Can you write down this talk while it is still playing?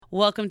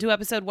Welcome to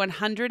episode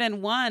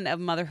 101 of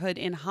Motherhood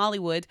in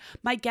Hollywood.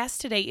 My guest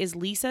today is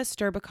Lisa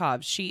Sterbakov.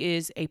 She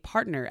is a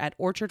partner at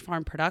Orchard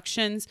Farm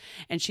Productions,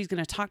 and she's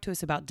going to talk to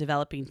us about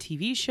developing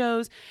TV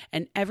shows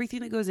and everything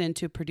that goes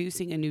into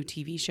producing a new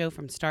TV show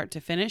from start to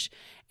finish,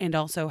 and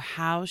also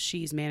how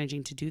she's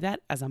managing to do that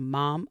as a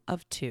mom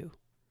of two.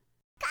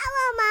 Come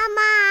on,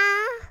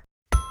 Mama!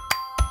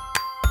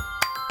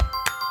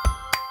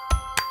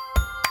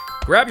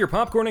 Grab your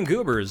popcorn and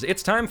goobers.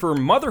 It's time for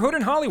Motherhood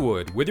in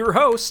Hollywood with your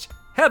host,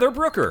 Heather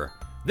Brooker.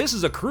 This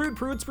is a crude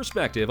prude's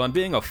perspective on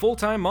being a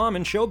full-time mom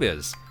in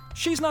showbiz.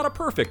 She's not a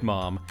perfect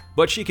mom,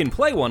 but she can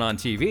play one on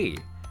TV.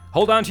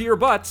 Hold on to your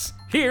butts.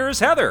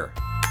 Here's Heather.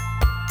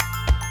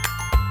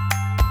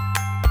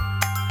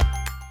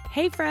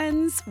 Hey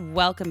friends,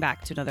 welcome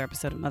back to another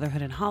episode of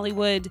Motherhood in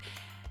Hollywood.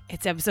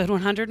 It's episode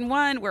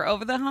 101. We're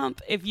over the hump.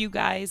 If you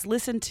guys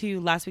listened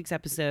to last week's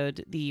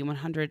episode, the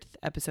 100th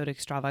episode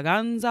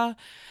extravaganza,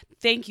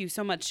 thank you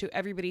so much to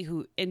everybody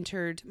who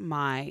entered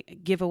my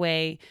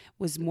giveaway.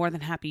 Was more than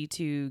happy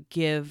to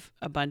give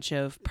a bunch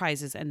of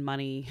prizes and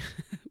money,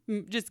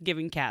 just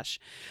giving cash,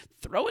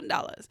 throwing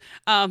dollars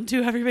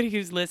to everybody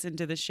who's listened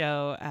to the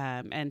show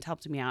and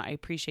helped me out. I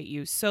appreciate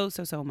you so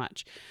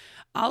much.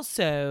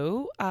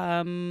 Also,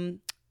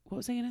 what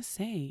was I going to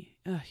say?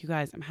 You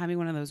guys, I'm having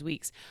one of those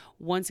weeks.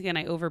 Once again,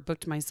 I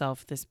overbooked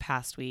myself this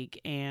past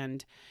week,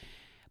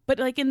 but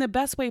like in the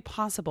best way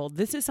possible.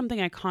 This is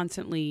something I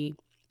constantly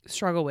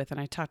struggle with, and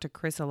I talk to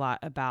Chris a lot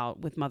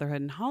about with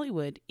Motherhood in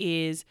Hollywood,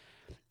 is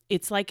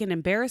it's like an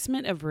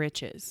embarrassment of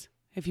riches.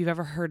 If you've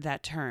ever heard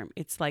that term,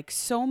 it's like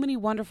so many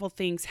wonderful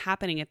things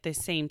happening at the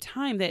same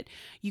time that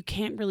you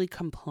can't really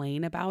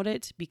complain about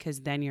it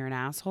because then you're an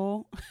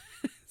asshole.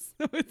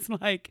 So it's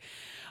like,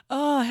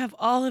 oh, I have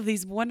all of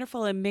these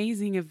wonderful,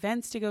 amazing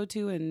events to go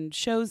to and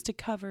shows to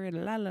cover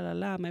and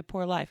my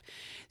poor life.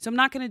 So I'm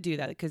not going to do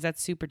that because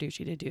that's super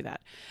douchey to do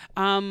that.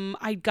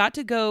 I got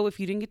to go, if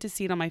you didn't get to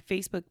see it on my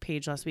Facebook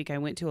page last week, I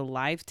went to a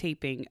live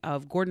taping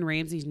of Gordon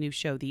Ramsay's new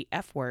show, The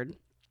F Word.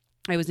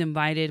 I was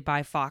invited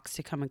by Fox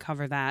to come and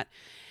cover that.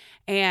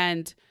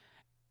 And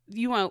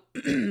you want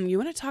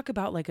to talk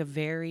about like a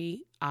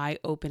very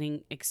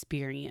eye-opening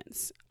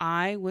experience.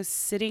 I was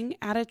sitting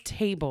at a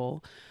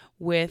table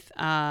with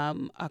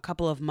a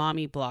couple of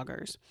mommy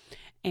bloggers.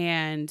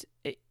 And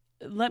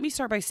let me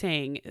start by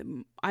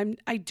saying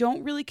I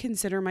don't really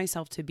consider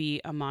myself to be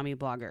a mommy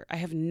blogger. I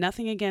have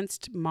nothing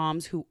against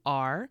moms who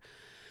are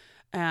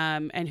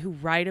and who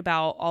write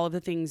about all of the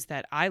things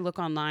that I look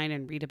online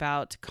and read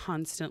about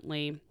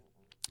constantly,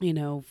 you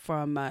know,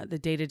 from the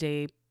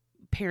day-to-day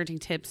parenting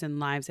tips and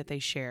lives that they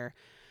share.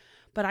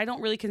 But I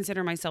don't really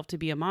consider myself to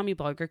be a mommy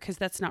blogger because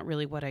that's not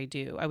really what I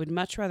do. I would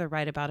much rather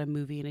write about a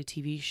movie and a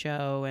TV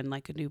show and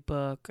like a new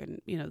book and,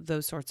 you know,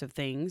 those sorts of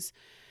things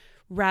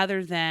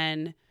rather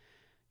than,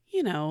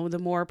 you know, the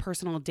more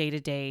personal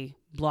day-to-day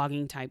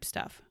blogging type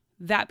stuff.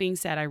 That being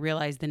said, I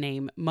realize the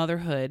name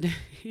Motherhood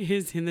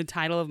is in the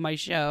title of my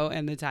show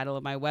and the title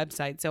of my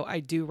website. So I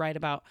do write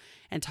about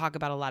and talk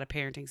about a lot of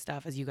parenting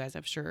stuff, as you guys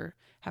I'm sure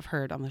have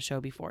heard on the show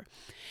before.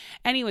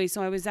 Anyway,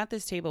 so I was at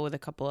this table with a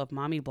couple of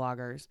mommy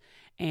bloggers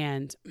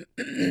and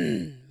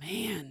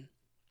man,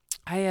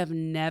 I have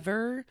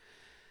never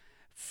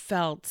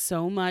felt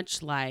so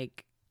much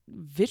like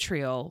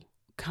vitriol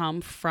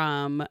come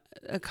from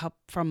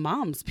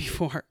moms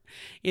before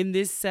in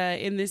this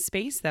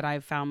space that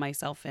I've found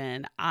myself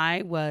in.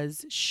 I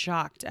was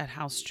shocked at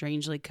how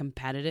strangely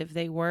competitive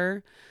they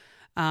were,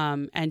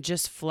 and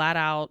just flat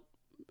out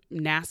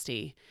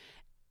nasty.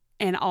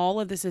 And all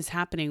of this is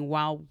happening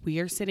while we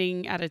are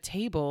sitting at a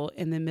table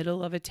in the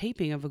middle of a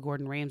taping of a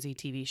Gordon Ramsay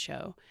TV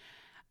show.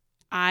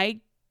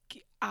 I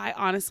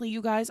honestly,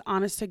 you guys,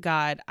 honest to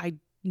God, I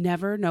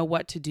never know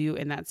what to do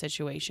in that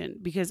situation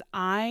because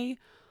I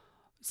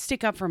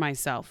stick up for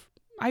myself.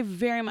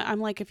 I'm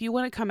like, if you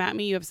want to come at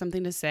me, you have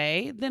something to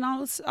say, then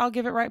I'll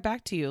give it right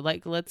back to you.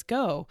 Like, let's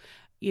go.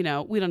 You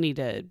know, we don't need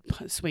to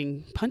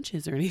swing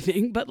punches or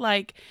anything, but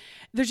like,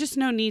 there's just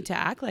no need to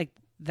act like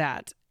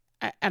that.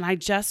 And I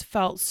just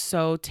felt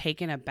so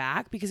taken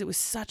aback because it was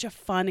such a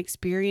fun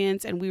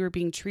experience and we were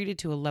being treated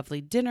to a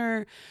lovely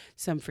dinner,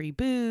 some free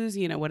booze,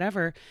 you know,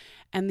 whatever.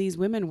 And these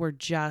women were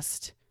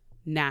just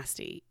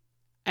nasty.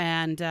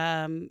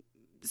 And,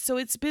 so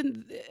it's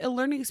been a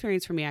learning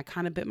experience for me. I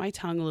kind of bit my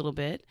tongue a little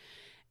bit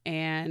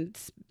and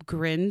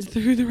grinned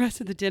through the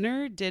rest of the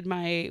dinner, did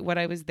what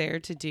I was there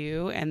to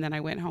do. And then I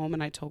went home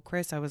and I told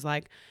Chris, I was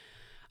like,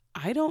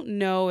 I don't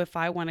know if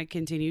I want to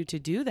continue to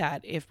do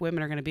that if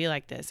women are going to be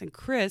like this. And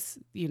Chris,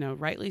 you know,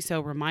 rightly so,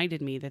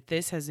 reminded me that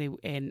this has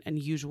an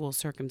unusual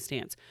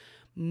circumstance.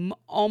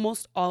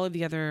 Almost all of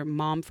the other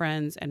mom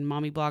friends and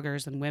mommy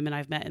bloggers and women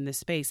I've met in this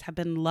space have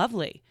been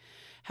lovely,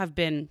 have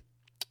been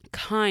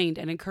kind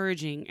and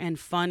encouraging and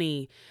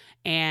funny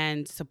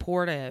and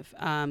supportive.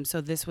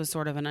 So this was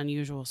sort of an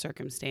unusual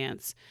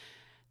circumstance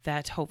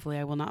that hopefully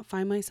I will not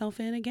find myself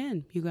in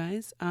again, you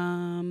guys.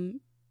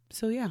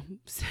 So yeah,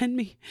 send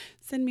me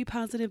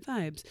positive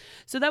vibes.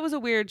 So that was a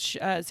weird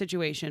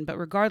situation, but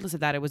regardless of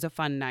that, it was a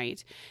fun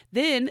night.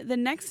 Then the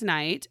next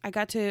night, I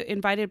got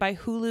invited by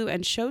Hulu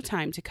and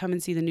Showtime to come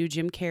and see the new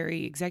Jim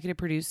Carrey executive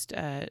produced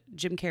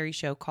Jim Carrey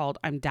show called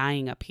I'm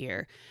Dying Up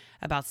Here,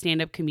 about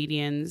stand-up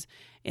comedians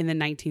in the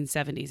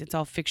 1970s. It's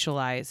all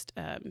fictionalized,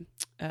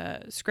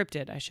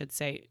 scripted, I should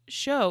say,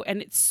 show,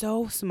 and it's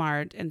so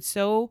smart and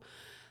so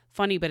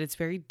funny, but it's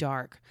very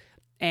dark.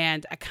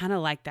 And I kind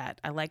of like that.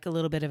 I like a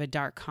little bit of a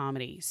dark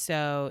comedy.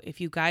 So if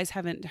you guys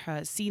haven't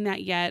seen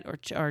that yet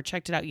or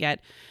checked it out yet,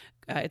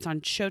 it's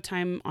on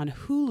Showtime on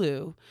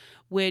Hulu,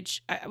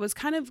 which I was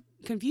kind of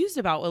confused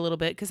about a little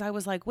bit because I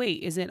was like,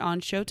 wait, is it on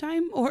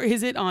Showtime or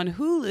is it on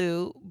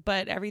Hulu?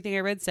 But everything I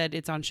read said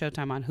it's on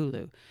Showtime on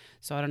Hulu.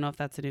 So I don't know if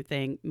that's a new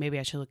thing. Maybe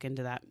I should look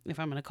into that if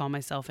I'm going to call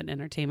myself an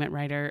entertainment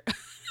writer.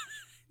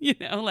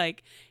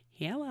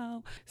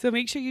 Hello. So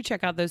make sure you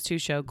check out those two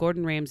shows,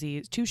 Gordon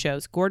Ramsay's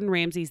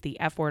The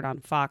F Word on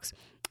Fox,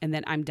 and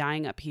then I'm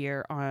Dying Up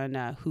Here on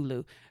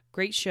Hulu.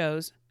 Great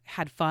shows.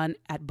 Had fun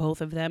at both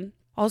of them.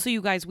 Also,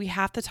 you guys, we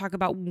have to talk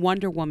about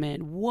Wonder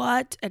Woman.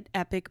 What an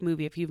epic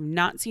movie. If you've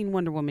not seen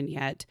Wonder Woman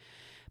yet,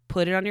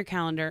 put it on your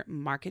calendar,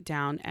 mark it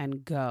down,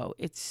 and go.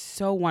 It's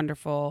so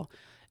wonderful.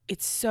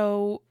 It's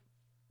so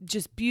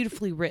just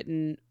beautifully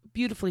written,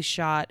 beautifully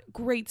shot,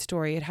 great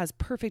story. It has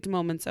perfect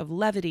moments of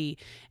levity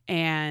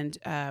and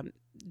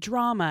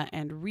drama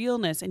and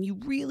realness, and you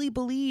really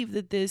believe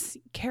that this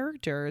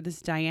character,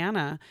 this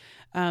Diana,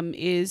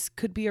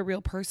 could be a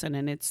real person,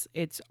 and it's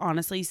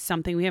honestly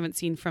something we haven't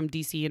seen from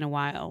DC in a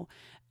while,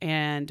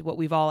 and what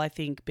we've all, I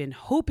think, been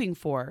hoping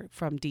for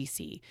from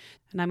DC.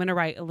 And I'm going to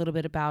write a little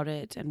bit about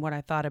it and what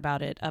I thought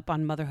about it up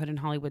on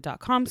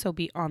motherhoodandhollywood.com, so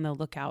be on the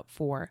lookout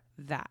for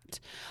that.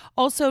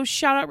 Also,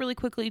 shout out really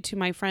quickly to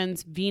my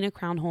friends Vina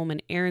Crownholm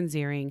and Erin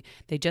Ziering.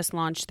 They just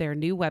launched their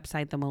new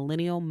website, The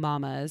Millennial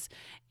Mamas,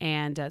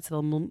 and it's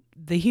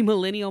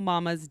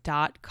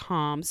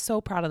themillennialmamas.com.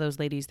 So proud of those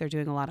ladies. They're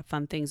doing a lot of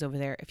fun things over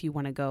there if you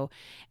want to go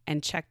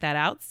and check that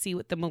out, see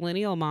what the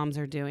millennial moms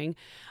are doing.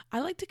 I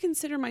like to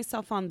consider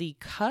myself on the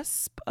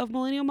cusp of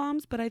millennial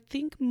moms, but I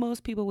think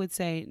most people would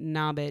say,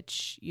 nah,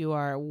 bitch, you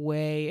are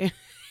way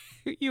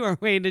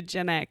to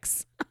Gen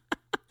X.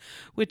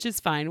 Which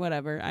is fine,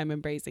 whatever. I'm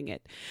embracing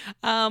it.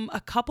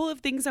 A couple of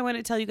things I want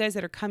to tell you guys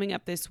that are coming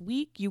up this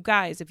week. You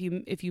guys, if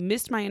you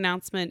missed my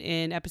announcement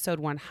in episode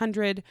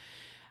 100,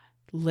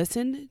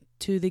 listen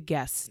to the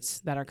guests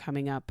that are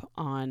coming up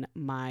on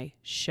my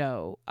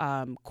show.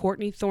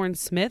 Courtney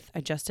Thorne-Smith,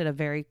 I just did a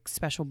very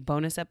special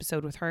bonus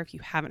episode with her. If you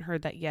haven't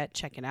heard that yet,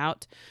 check it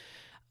out.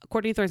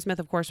 Courtney Thorne-Smith,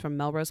 of course, from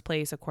Melrose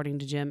Place, According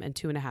to Jim, and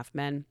 2.5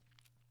 Men.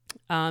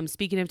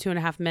 Speaking of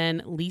 2.5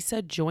 Men,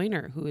 Lisa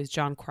Joyner, who is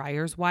John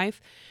Cryer's wife,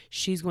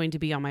 she's going to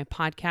be on my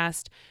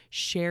podcast.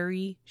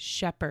 Sherry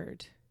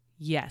Shepherd.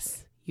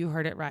 Yes, you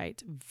heard it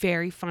right.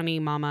 Very funny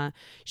mama.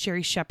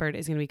 Sherry Shepherd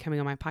is going to be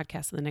coming on my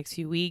podcast in the next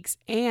few weeks.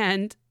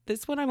 And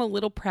this one I'm a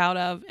little proud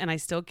of, and I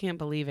still can't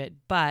believe it,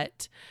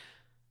 but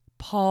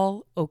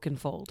Paul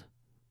Oakenfold.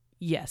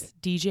 Yes,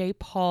 DJ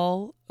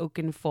Paul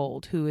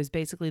Oakenfold, who is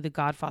basically the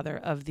godfather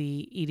of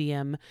the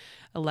EDM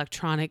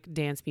electronic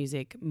dance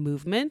music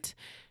movement,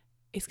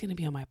 is going to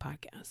be on my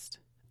podcast.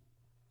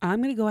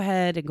 I'm going to go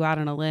ahead and go out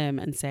on a limb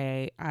and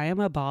say I am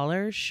a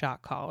baller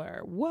shot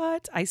caller.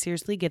 What? I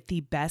seriously get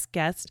the best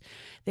guest.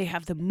 They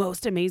have the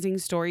most amazing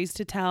stories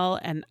to tell,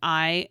 and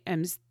I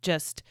am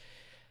just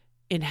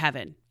in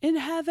heaven.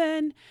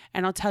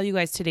 And I'll tell you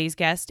guys, today's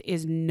guest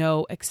is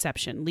no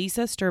exception.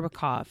 Lisa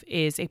Sterbakov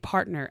is a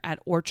partner at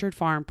Orchard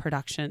Farm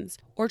Productions.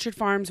 Orchard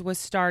Farms was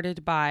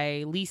started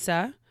by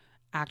Lisa,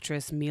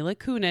 actress Mila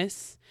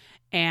Kunis,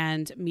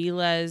 and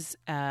Mila's,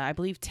 I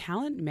believe,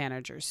 talent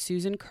managers,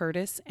 Susan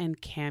Curtis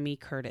and Cami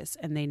Curtis,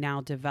 and they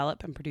now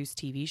develop and produce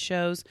TV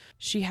shows.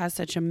 She has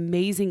such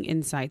amazing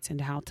insights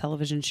into how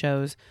television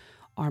shows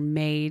are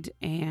made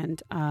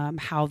and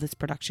how this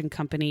production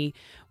company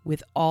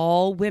with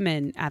all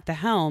women at the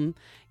helm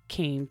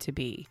came to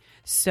be.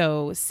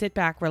 So sit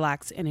back,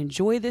 relax, and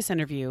enjoy this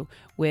interview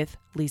with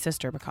Lisa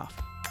Sterbakov.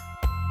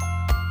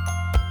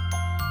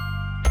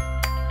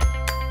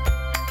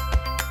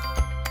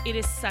 It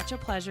is such a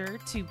pleasure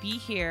to be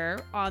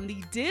here on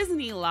the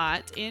Disney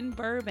lot in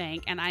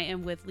Burbank, and I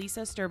am with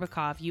Lisa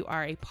Sterbakov. You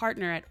are a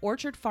partner at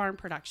Orchard Farm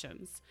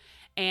Productions,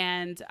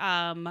 and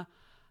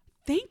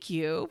thank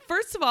you,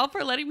 first of all,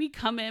 for letting me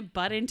come and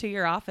butt into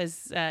your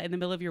office in the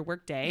middle of your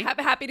workday.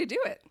 Happy to do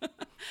it.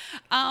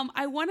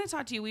 I want to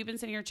talk to you. We've been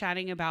sitting here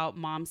chatting about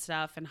mom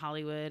stuff and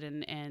Hollywood,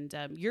 and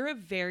you're a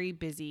very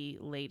busy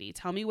lady.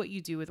 Tell me what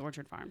you do with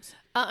Orchard Farms.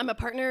 I'm a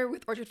partner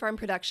with Orchard Farm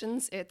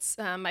Productions. It's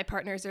my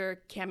partners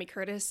are Cami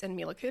Curtis and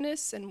Mila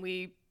Kunis, and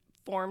we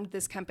formed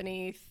this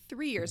company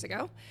 3 years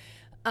ago.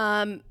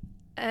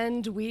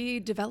 And we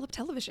develop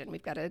television.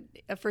 We've got a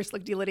first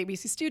look deal at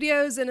ABC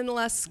Studios, and in the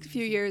last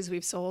few years,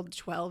 we've sold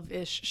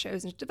 12-ish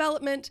shows into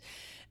development,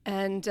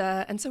 and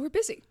so we're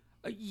busy.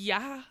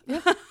 Yeah.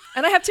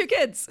 And I have 2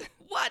 kids.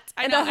 What?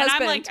 I And know. a And I'm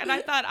husband. like, and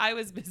I thought I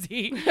was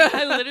busy.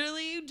 I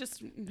literally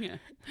just,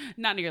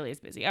 not nearly as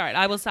busy. All right.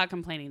 I will stop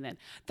complaining then.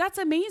 That's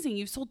amazing.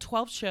 You've sold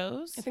 12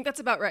 shows. I think that's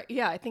about right.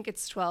 Yeah, I think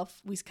it's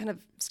 12. We kind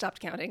of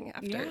stopped counting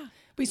after. Yeah.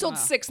 We sold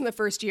 6 in the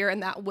first year,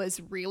 and that was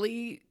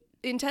really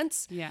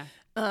intense. Yeah.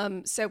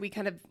 So we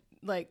kind of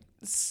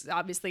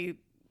obviously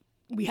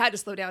we had to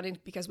slow down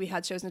because we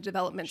had shows in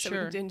development. So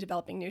Sure. we've been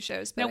developing new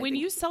shows. Now, But when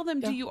you sell them,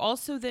 do you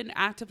also then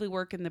actively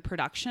work in the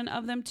production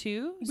of them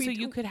too? So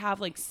you could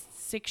have like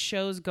 6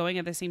 shows going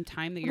at the same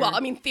time that you're. well, I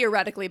mean,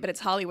 theoretically, but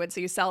it's Hollywood,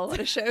 so you sell a lot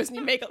of shows and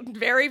you make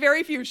very,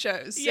 very few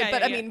shows. So, Yeah,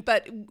 but yeah, I mean,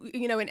 but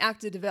in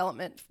active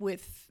development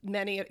with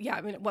many, I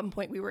mean, at one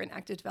point we were in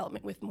active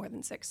development with more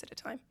than 6 at a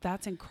time.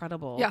 That's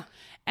incredible. Yeah.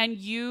 And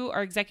you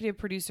are executive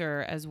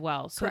producer as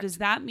well. So Correct. does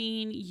that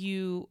mean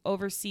you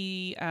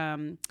oversee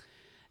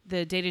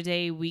the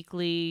day-to-day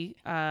weekly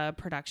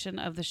production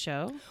of the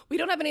show? We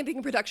don't have anything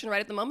in production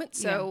right at the moment.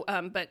 So,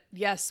 but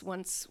yes,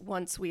 once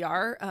we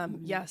are,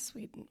 yes,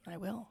 I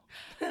will.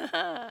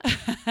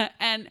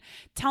 And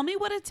tell me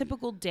what a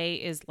typical day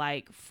is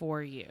like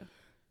for you.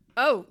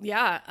 Oh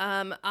yeah,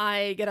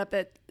 I get up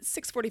at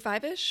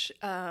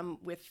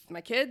 6:45ish with my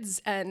kids,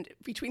 and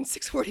between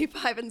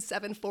 6:45 and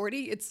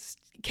 7:40, it's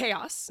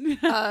chaos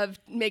of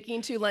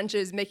making 2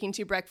 lunches, making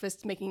 2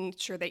 breakfasts, making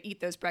sure they eat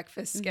those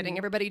breakfasts, getting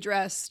everybody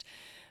dressed,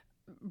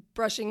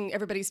 brushing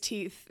everybody's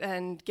teeth,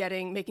 and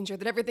making sure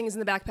that everything is in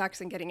the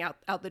backpacks and getting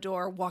out the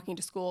door, walking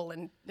to school,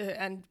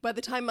 and by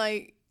the time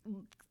I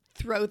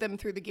throw them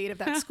through the gate of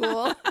that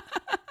school.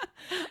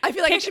 I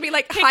feel like I should be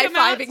like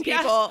high-fiving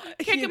people.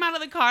 Kick them out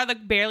of the car,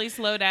 like barely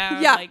slow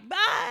down. Yeah. Like,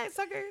 bye,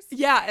 suckers.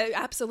 Yeah,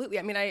 absolutely.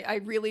 I mean,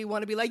 I really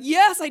want to be like,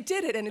 yes, I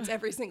did it. And it's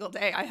every single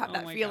day. I have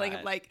that my feeling God.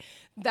 of like,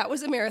 that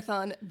was a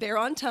marathon. They're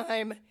on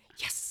time.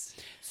 Yes.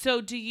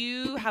 So do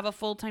you have a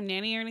full-time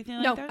nanny or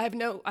anything like that?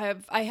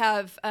 I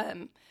have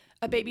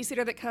a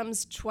babysitter that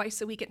comes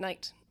twice a week at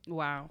night.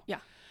 Wow. Yeah.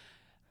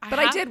 But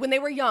I did when they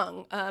were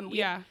young.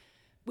 Yeah.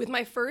 With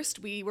my first,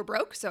 we were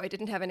broke, so I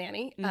didn't have a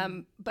nanny.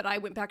 But I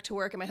went back to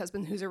work, and my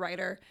husband, who's a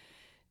writer,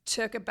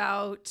 took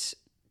about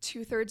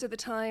 2/3 of the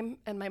time,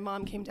 and my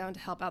mom came down to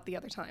help out the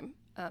other time.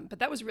 But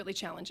that was really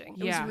challenging.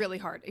 It was really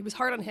hard. It was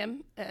hard on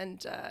him,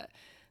 and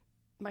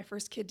my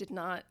first kid did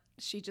not.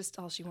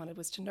 All she wanted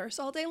was to nurse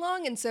all day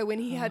long, and so when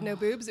he had no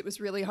boobs, it was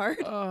really hard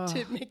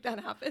to make that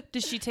happen.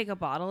 Did she take a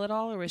bottle at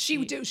all, or was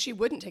she? She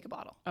wouldn't take a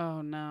bottle.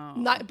 Oh no.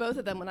 Not both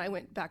of them. When I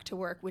went back to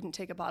work, wouldn't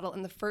take a bottle,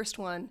 and the first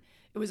one,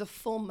 it was a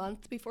full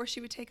month before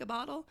she would take a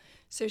bottle.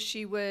 So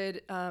she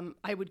would,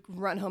 I would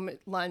run home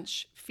at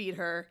lunch, feed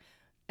her,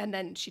 and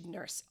then she'd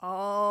nurse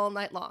all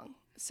night long.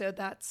 So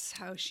that's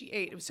how she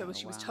ate. So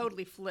she was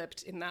totally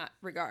flipped in that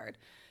regard.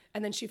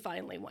 And then she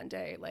finally one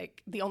day,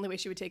 like the only way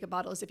she would take a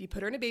bottle is if you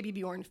put her in a baby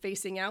Bjorn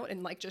facing out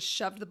and like just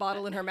shoved the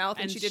bottle in her mouth,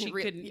 and she didn't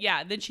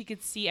then she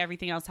could see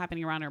everything else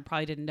happening around her,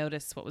 probably didn't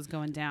notice what was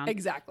going down.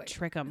 Exactly.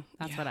 Trick them.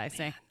 That's what I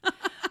say.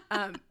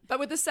 But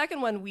with the second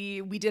one,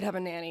 we did have a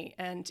nanny,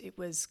 and it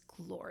was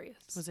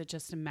glorious. Was it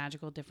just a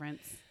magical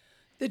difference?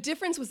 The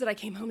difference was that I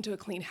came home to a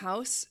clean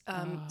house.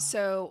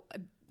 So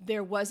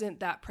there wasn't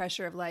that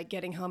pressure of like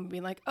getting home and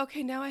being like,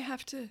 okay, now I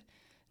have to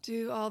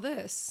do all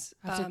this.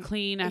 I have to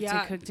clean, I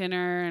have to cook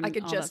dinner, and I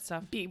could all just that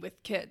stuff. be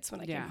with kids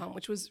when I came home,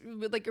 which was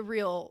like a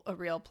real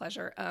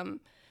pleasure.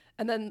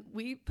 And then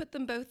we put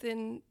them both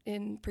in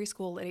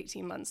preschool at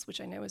 18 months, which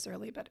I know is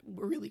early, but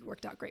really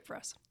worked out great for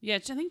us. Yeah, I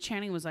think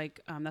Channing was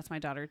like, that's my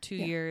daughter, 2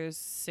 years,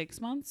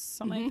 6 months,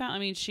 something like that. I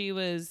mean, she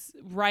was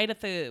right at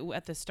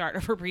the start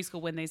of her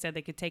preschool when they said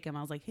they could take him.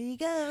 I was like, here you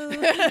go,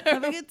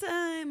 have a good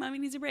time. Mommy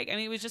needs a break. I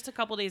mean, it was just a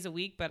couple days a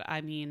week, but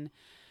I mean,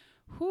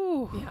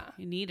 you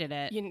needed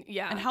it.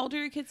 And how old are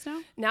your kids now?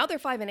 Now they're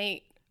 5 and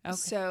 8. Okay.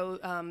 So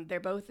they're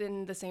both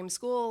in the same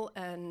school,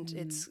 and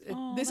it's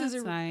nice.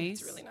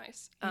 It's really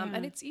nice,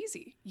 and it's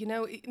easy.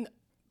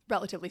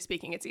 Relatively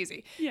speaking, it's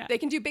easy. Yeah. They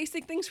can do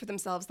basic things for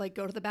themselves, like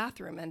go to the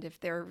bathroom, and if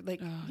they're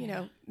like,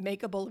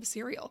 make a bowl of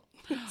cereal.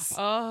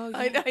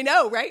 I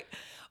know, right?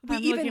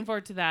 I'm looking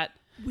forward to that.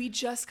 We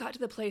just got to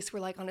the place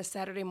where, like, on a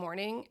Saturday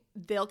morning,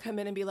 they'll come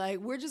in and be like,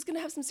 we're just going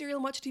to have some cereal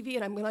and watch TV.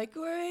 And I'm like,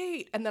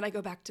 great. And then I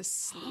go back to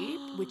sleep,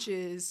 which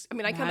is, I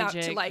mean, I come out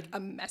to, like, a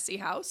messy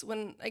house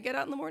when I get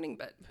out in the morning,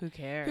 but who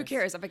cares? Who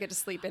cares if I get to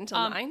sleep until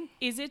 9?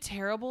 Is it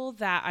terrible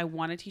that I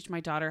want to teach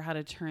my daughter how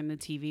to turn the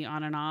TV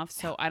on and off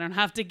so I don't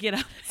have to get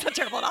up? It's not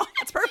terrible at all.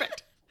 It's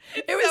perfect.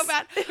 It was so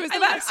bad. It was the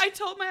best. I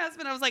told my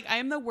husband, I was like, I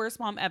am the worst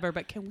mom ever,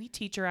 but can we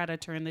teach her how to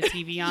turn the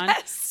TV on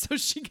so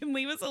she can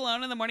leave us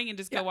alone in the morning and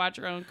just go watch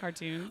her own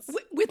cartoons?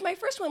 With my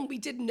first one, we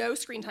did no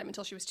screen time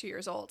until she was 2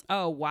 years old.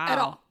 Oh, wow. At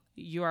all.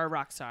 You are a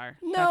rock star.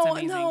 No, That's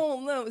amazing.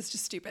 no, it was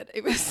just stupid.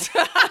 It was.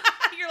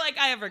 You're like,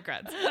 I have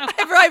regrets. No.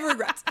 I have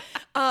regrets.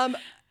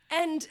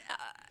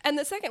 And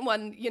the second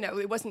one,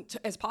 it wasn't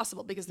as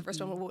possible because the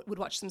first one would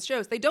watch some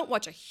shows. They don't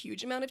watch a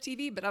huge amount of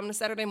TV, but on a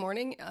Saturday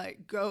morning,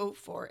 go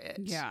for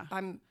it. Yeah.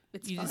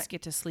 It's you fine. just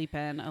get to sleep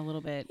in a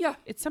little bit. Yeah.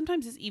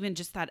 Sometimes it's even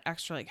just that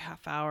extra like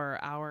half hour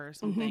or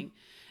something.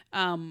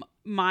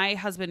 My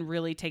husband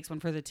really takes one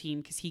for the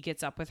team because he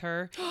gets up with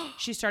her.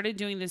 She started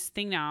doing this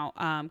thing now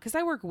because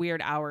I work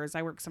weird hours.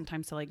 I work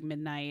sometimes till like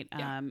midnight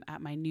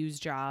at my news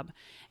job.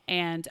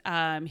 And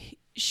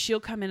she'll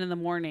come in the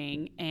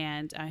morning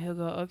and he'll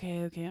go,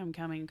 okay, I'm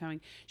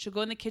coming. She'll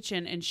go in the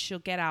kitchen and she'll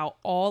get out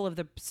all of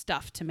the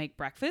stuff to make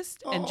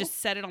breakfast and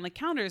just set it on the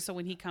counter. So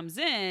when he comes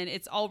in,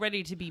 it's all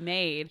ready to be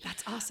made.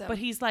 That's awesome. But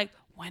he's like,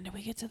 when do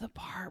we get to the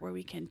part where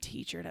we can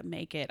teach her to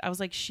make it? I was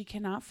like, she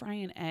cannot fry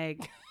an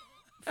egg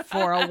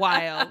for a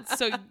while.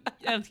 So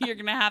you're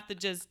going to have to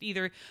just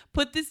either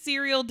put the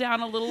cereal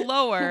down a little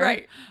lower.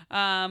 Right.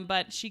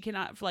 But she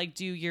cannot like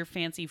do your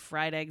fancy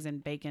fried eggs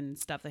and bacon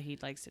stuff that he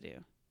likes to do.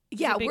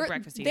 Yeah,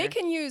 breakfast they eater.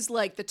 can use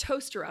like the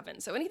toaster oven.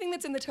 So anything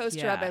that's in the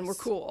toaster oven, we're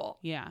cool.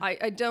 Yeah.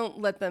 I don't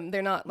let them,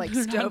 they're not like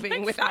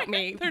stoving without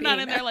me. They're not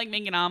in there like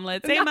making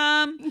omelets. Hey,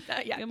 Mom.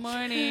 Yeah. Good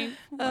morning.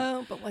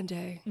 Oh, but one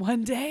day.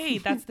 One day.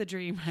 That's the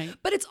dream, right?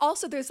 But it's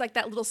also, there's like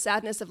that little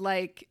sadness of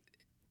like,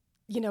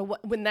 you know,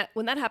 when that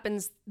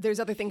happens, there's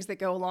other things that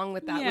go along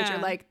with that, which are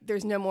like,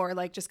 there's no more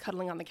like just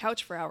cuddling on the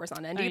couch for hours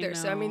on end either.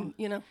 So, I mean,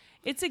 you know.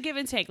 It's a give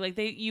and take. Like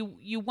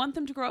you want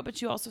them to grow up,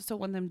 but you also still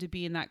want them to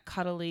be in that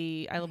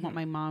cuddly, I want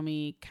my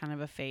mommy kind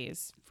of a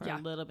phase for a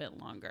little bit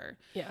longer.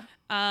 Yeah.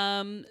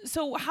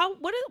 So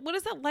what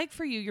is that like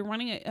for you? You're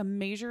running a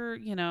major,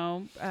 you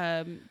know,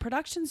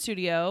 production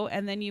studio,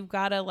 and then you've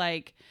got to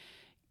like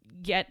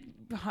get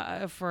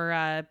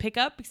for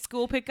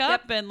school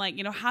pickup, and like,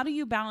 you know, how do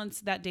you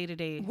balance that day to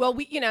day? Well,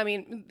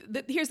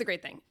 here's the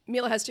great thing.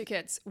 Mila has 2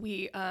 kids.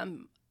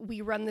 We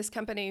run this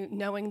company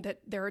knowing that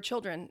there are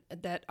children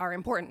that are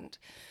important.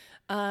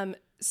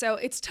 So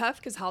it's tough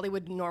because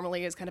Hollywood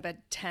normally is kind of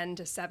at 10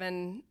 to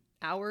 7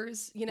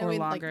 hours, you know, or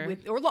longer.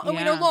 or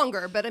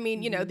longer. But I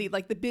mean, you know, the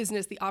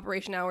business, the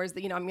operation hours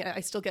that, you know, I mean, I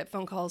still get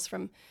phone calls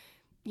from,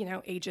 you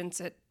know, agents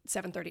at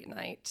 7:30 at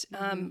night,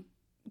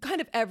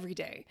 kind of every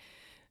day.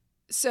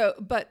 So,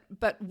 but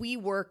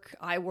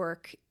I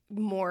work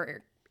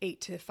more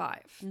 8 to 5.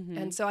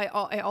 And so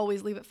I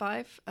always leave at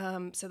 5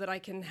 so that I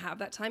can have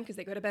that time because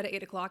they go to bed at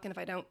 8 o'clock. And if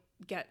I don't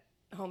get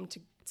home to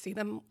see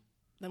them,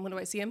 then when do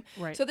I see them?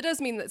 Right. So that does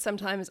mean that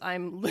sometimes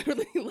I'm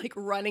literally like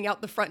running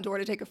out the front door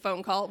to take a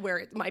phone call where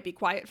it might be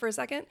quiet for a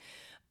second.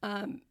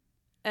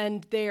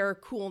 And they're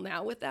cool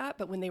now with that.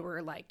 But when they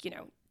were like, you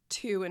know,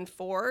 2 and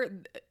 4,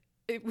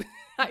 I'd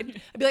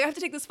be like, I have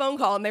to take this phone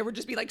call, and they would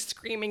just be like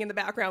screaming in the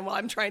background while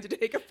I'm trying to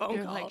take a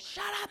phone call. Like,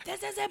 shut up,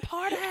 this is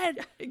important.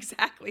 Yeah,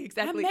 exactly.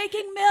 I'm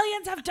making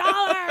millions of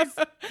dollars.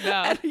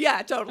 No.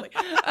 Yeah, totally.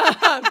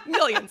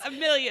 Millions.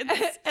 Millions.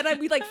 And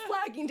I'd be like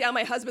flagging down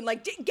my husband,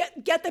 like,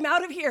 get them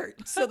out of here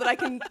so that I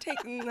can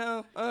take,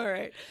 no, all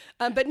right.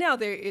 But now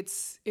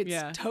it's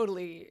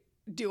totally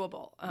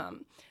doable.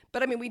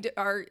 But I mean,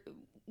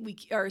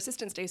 our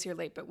assistant stays here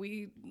late, but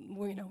we're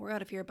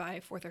out of here by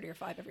 4:30 or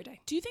 5 every day.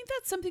 Do you think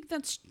that's something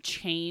that's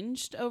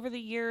changed over the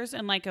years?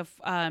 And like, because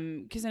I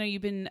know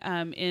you've been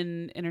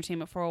in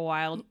entertainment for a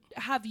while,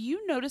 have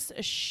you noticed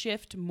a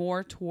shift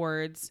more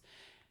towards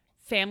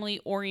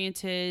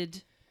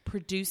family-oriented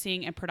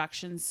producing and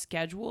production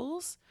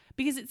schedules?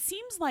 Because it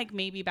seems like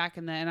maybe back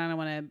in and I don't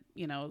want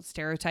to,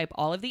 stereotype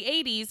all of the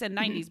 80s and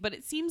 90s, but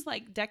it seems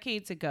like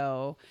decades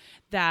ago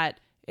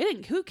that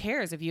who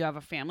cares if you have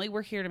a family?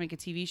 We're here to make a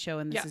TV show,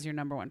 and this is your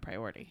number one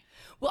priority.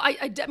 Well,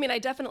 I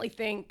definitely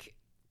think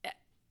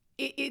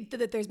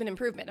that there's been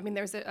improvement. I mean,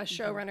 there's a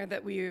showrunner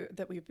that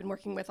we've been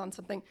working with on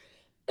something.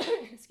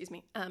 Excuse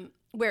me.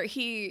 Where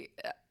he,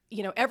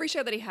 every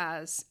show that he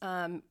has,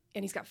 and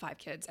he's got 5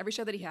 kids. Every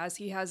show that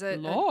he has a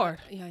Lord.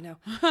 Yeah, I know.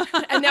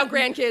 And now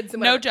grandkids.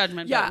 And no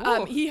judgment.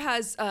 Yeah. He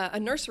has a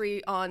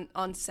nursery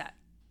on set,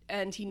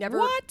 and he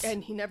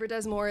never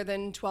does more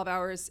than 12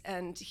 hours,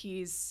 and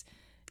he's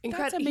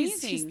incredible. That's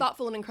amazing. He's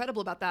thoughtful and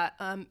incredible about that.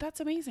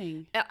 That's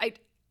amazing.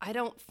 I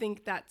don't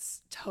think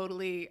that's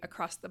totally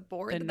across the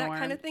board that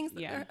kind of things,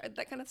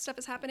 that kind of stuff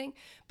is happening.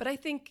 But I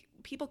think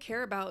people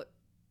care about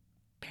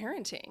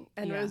parenting,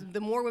 and the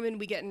more women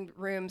we get in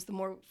rooms, the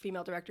more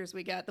female directors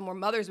we get, the more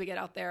mothers we get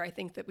out there. I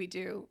think that we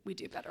do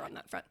better on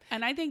that front.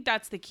 And I think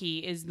that's the key,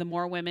 is the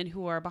more women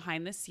who are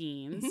behind the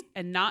scenes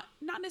and not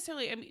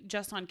necessarily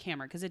just on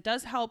camera, because it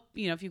does help,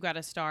 if you've got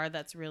a star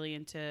that's really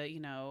into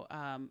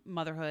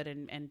motherhood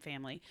and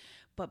family,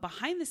 but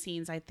behind the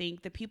scenes, I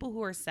think the people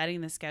who are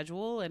setting the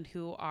schedule and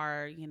who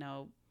are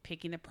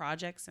picking the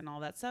projects and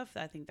all that stuff,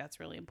 I think that's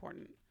really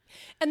important.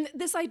 And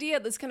this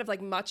idea, this kind of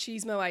like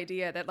machismo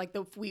idea that like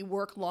if we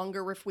work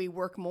longer, if we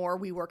work more,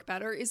 we work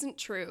better, isn't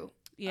true.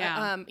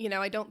 Yeah.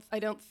 I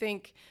don't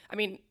think, I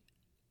mean,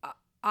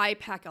 I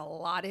pack a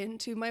lot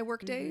into my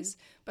work days,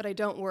 but I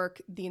don't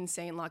work the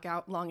insane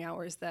long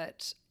hours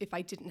that if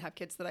I didn't have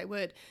kids that I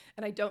would.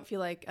 And I don't feel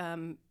like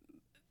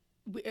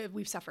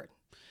we've suffered.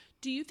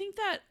 Do you think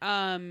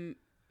that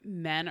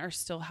men are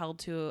still held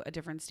to a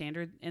different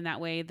standard in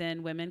that way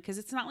than women? Because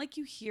it's not like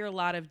you hear a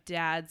lot of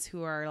dads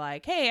who are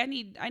like, hey, I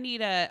need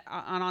an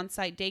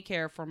on-site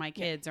daycare for my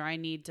kids, or I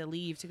need to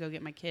leave to go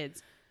get my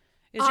kids.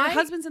 Your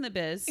husband's in the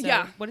biz,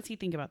 so what does he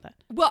think about that?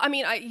 Well, I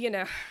mean,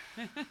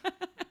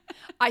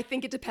 I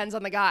think it depends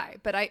on the guy,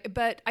 but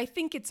I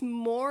think it's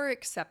more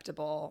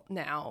acceptable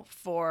now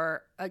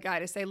for a guy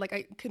to say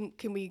like,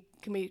 can we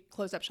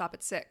close up shop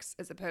at 6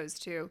 as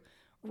opposed to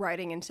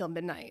writing until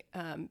midnight.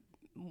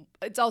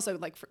 It's also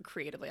like for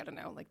creatively, I don't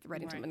know, like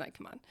writing till midnight.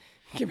 Come on,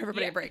 give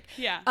everybody a break.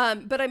 Yeah.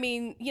 But I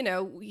mean, you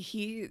know,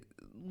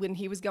 when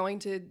he was going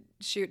to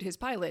shoot his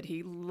pilot,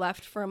 he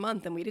left for a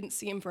month, and we didn't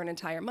see him for an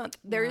entire month.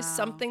 There is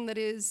something that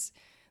is.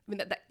 I mean,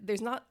 that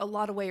there's not a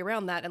lot of way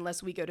around that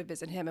unless we go to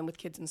visit him, and with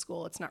kids in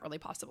school, it's not really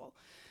possible.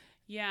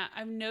 Yeah,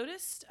 I've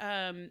noticed,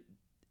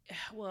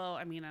 well,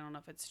 I mean, I don't know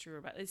if it's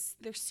true, but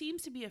there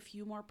seems to be a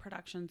few more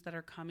productions that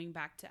are coming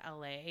back to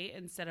LA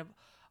instead of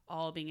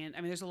all being in,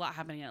 I mean, there's a lot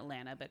happening in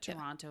Atlanta, but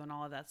Toronto and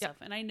all of that stuff.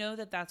 And I know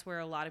that that's where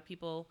a lot of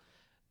people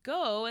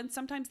go, and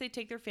sometimes they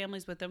take their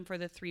families with them for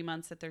the 3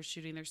 months that they're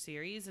shooting their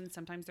series, and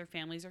sometimes their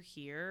families are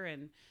here.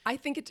 And I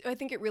think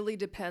it really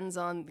depends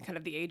on kind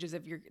of the ages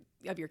of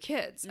your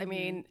kids. I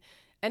mean,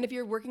 and if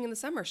you're working in the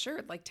summer,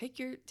 sure, like take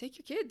your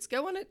kids,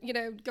 go on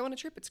a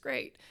trip. It's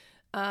great.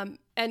 And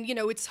you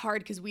know, it's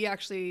hard because we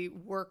actually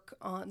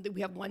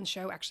we have one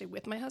show actually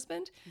with my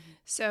husband.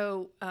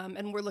 So,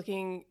 and we're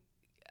looking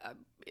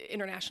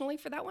internationally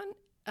for that one.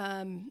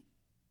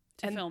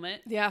 To film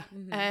it. Yeah.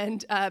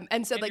 And so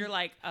and like you're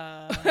like,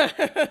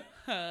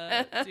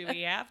 do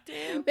we have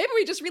to? Maybe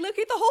we just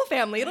relocate the whole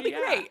family. It'll be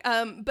great.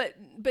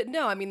 But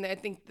no, I mean, I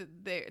think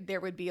that there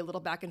would be a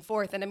little back and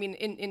forth. And I mean,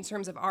 in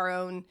terms of our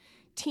own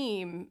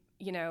team,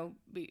 you know,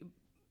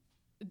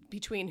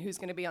 between who's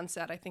going to be on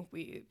set, I think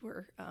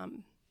we're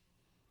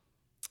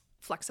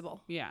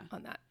flexible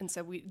on that. And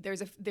so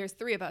there's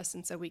 3 of us.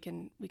 And so we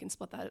can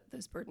split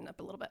those burden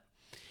up a little bit.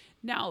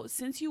 Now,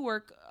 since you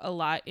work a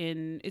lot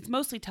it's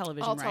mostly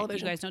television, all right?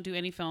 Television. You guys don't do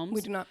any films? We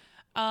do not.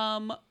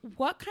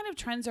 What kind of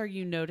trends are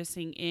you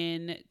noticing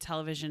in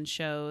television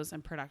shows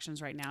and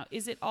productions right now?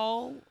 Is it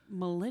all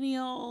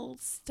millennial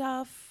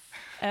stuff?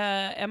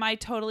 Am I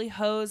totally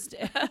hosed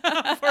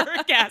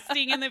for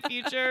casting in the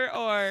future,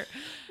 or?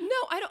 No,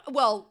 I don't.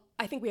 Well,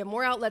 I think we have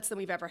more outlets than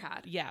we've ever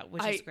had. Yeah,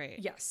 which is great.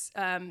 Yes.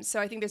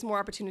 So I think there's more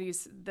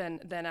opportunities than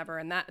ever,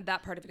 and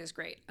that part of it is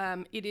great.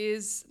 There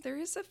is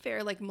a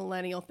fair like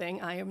millennial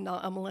thing. I am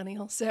not a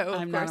millennial, so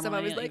of course I'm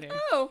always like,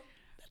 oh.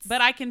 But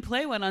I can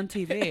play one on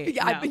TV.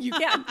 Yeah, no. You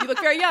can. You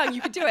look very young.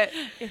 You can do it.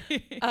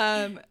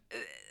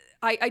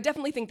 I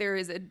definitely think there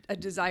is a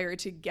desire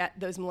to get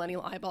those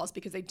millennial eyeballs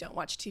because they don't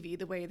watch TV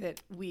the way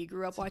that we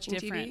grew up watching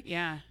TV.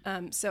 Yeah.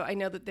 So I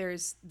know that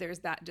there's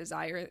that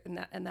desire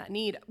and that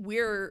need.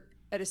 We're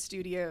at a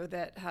studio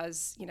that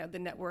has, you know, the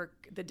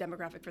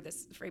demographic for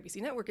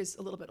ABC Network is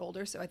a little bit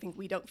older, so I think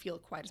we don't feel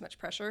quite as much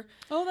pressure.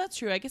 Oh, that's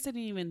true. I guess I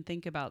didn't even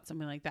think about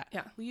something like that.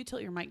 Yeah. Will you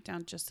tilt your mic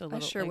down just a little? I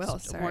sure will.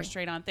 Sorry. More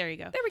straight on. There you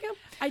go. There we go.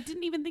 I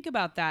didn't even think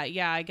about that.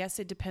 Yeah, I guess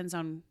it depends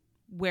on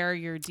where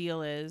your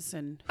deal is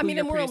and who I mean,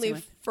 you're and we're only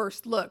with.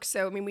 first look,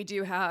 so I mean, we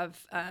do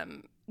have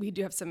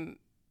some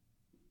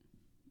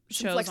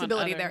Shows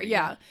flexibility there.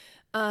 Yeah.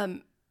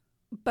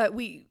 But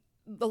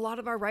a lot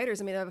of our writers,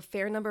 I mean, I have a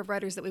fair number of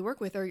writers that we work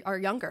with are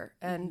younger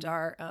and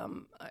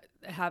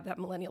have that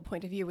millennial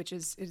point of view, which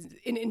is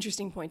an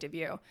interesting point of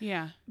view.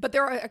 Yeah. But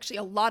there are actually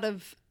a lot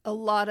of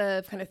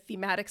kind of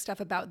thematic stuff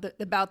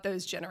about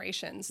those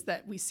generations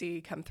that we see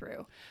come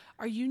through.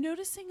 Are you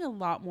noticing a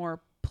lot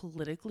more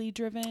politically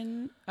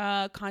driven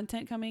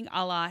content coming,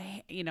 a la,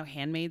 you know,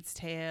 Handmaid's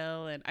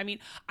Tale? And I mean,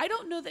 I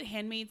don't know that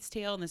Handmaid's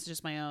Tale, and this is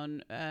just my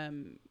own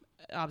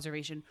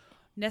observation,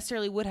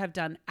 necessarily would have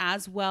done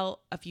as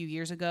well a few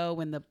years ago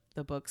when the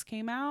books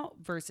came out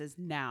versus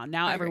now.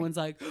 Now everyone's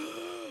like,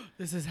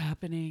 this is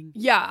happening.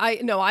 Yeah,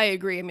 I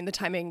agree. I mean, the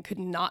timing could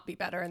not be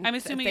better. And I'm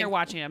assuming you're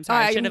watching it. I'm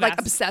sorry. I should have like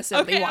asked.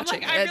 Obsessively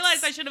watching it. I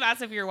realized I should have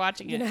asked if you were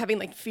watching it. You know, having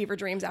like fever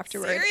dreams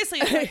afterwards. Seriously.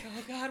 It's like,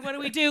 oh God, what do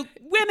we do?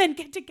 Women,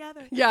 get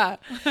together. Yeah.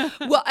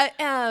 Well,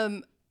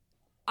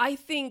 I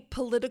think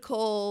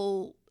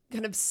political,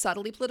 kind of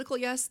subtly political,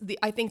 yes.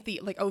 I think the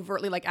like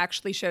overtly like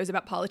actually shows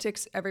about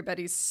politics,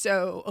 everybody's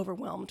so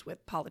overwhelmed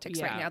with politics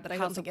right now that I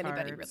don't think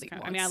anybody really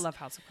wants. I mean, I love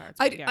House of Cards.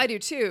 I do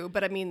too,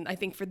 but I mean, I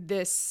think for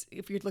this,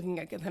 if you're looking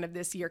at kind of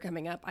this year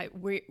coming up,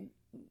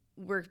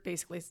 we're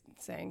basically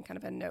saying kind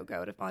of a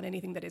no-go on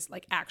anything that is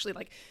like actually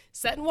like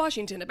set in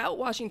Washington, about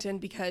Washington,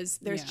 because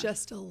there's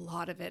just a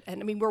lot of it. And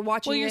I mean, we're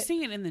watching you're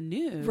seeing it in the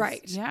news.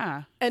 Right.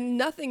 Yeah. And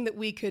nothing that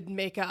we could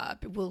make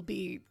up will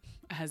be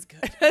as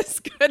good as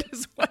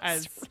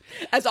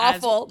awful, as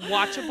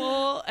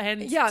watchable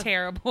and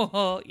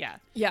terrible.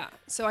 Yeah.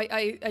 So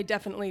I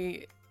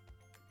definitely,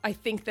 I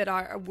think that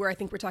I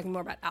think we're talking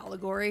more about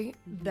allegory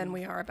than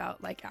we are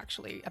about like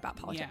actually about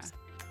politics. Yeah.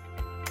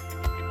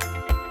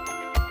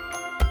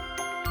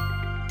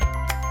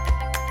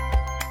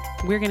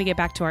 We're going to get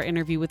back to our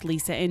interview with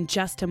Lisa in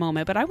just a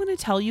moment, but I want to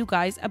tell you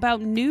guys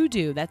about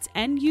Nudu. That's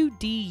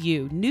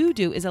Nudu.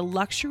 Nudu is a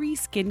luxury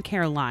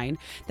skincare line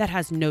that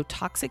has no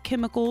toxic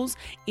chemicals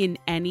in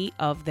any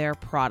of their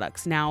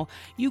products. Now,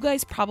 you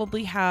guys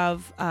probably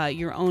have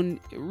your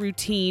own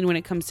routine when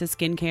it comes to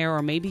skincare,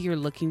 or maybe you're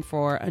looking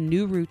for a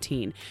new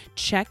routine.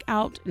 Check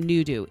out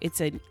Nudu.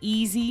 It's an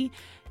easy,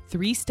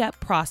 3-step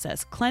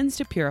process: cleanse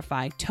to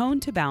purify, tone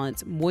to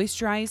balance,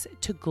 moisturize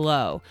to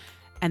glow.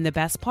 And the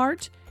best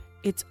part,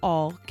 it's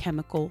all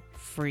chemical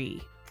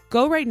free.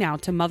 Go right now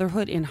to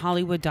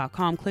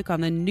motherhoodinhollywood.com, click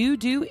on the new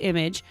do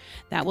image.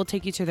 That will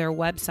take you to their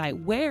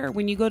website, where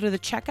when you go to the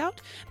checkout,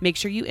 make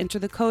sure you enter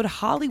the code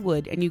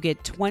Hollywood and you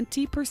get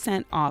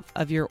 20% off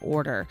of your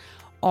order.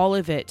 All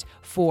of it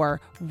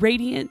for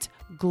radiant,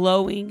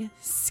 glowing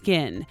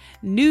skin.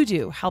 New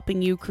Do,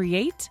 helping you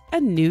create a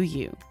new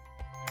you.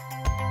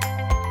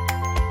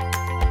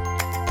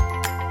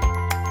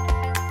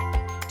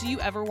 Do you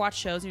ever watch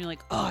shows and you're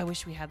like, oh, I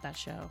wish we had that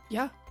show?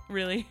 Yeah.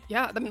 Really?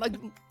 Yeah, I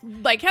mean,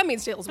 like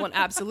Handmaid's Tale is one,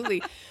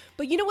 absolutely.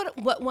 But you know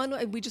what one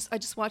I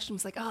just watched and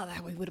was like, oh,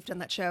 that we would have done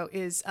that show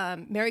is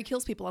Mary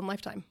Kills People on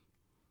Lifetime.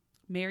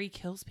 Mary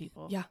Kills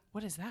People? Yeah.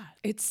 What is that?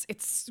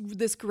 It's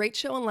this great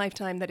show on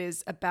Lifetime that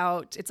is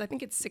about, I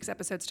think it's 6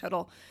 episodes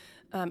total,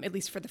 at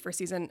least for the first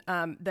season,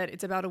 that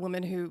it's about a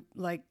woman who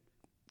like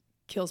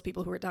kills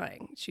people who are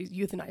dying. She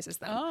euthanizes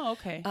them. Oh,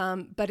 okay.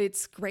 But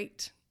it's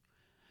great.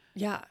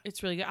 Yeah.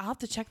 It's really good. I'll have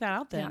to check that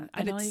out then. Yeah,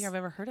 I don't think I've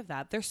ever heard of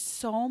that. There's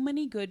so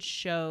many good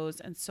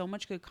shows and so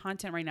much good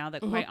content right now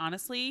that quite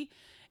honestly,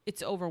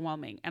 it's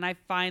overwhelming. And I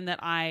find that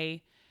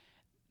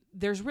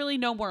there's really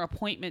no more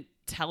appointment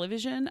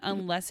television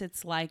unless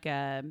it's like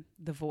The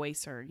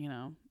Voice or,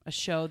 a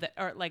show that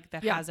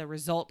has a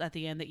result at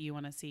the end that you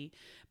want to see.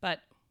 But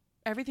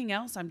everything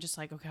else, I'm just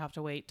like, okay, I'll have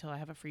to wait till I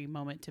have a free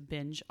moment to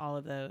binge all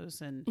of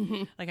those.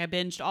 And like I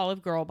binged all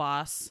of Girl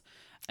Boss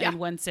in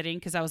one sitting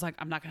because I was like,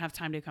 I'm not gonna have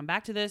time to come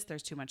back to this.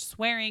 There's too much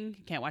swearing.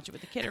 Can't watch it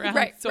with the kid around.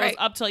 I was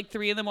up to like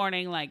 3 a.m.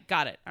 like,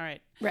 got it. All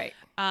right. Right.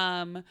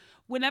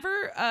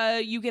 Whenever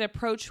you get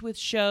approached with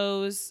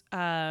shows,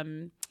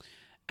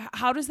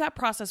 how does that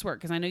process work?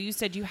 Because I know you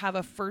said you have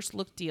a first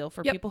look deal.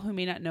 For people who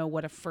may not know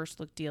what a first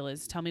look deal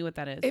is, tell me what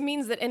that is. It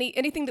means that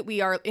anything that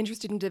we are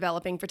interested in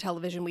developing for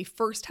television, we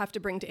first have to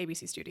bring to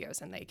ABC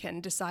Studios, and they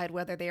can decide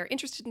whether they are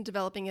interested in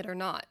developing it or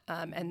not.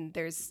 And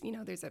there's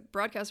a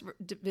broadcast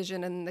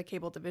division and the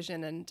cable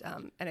division, and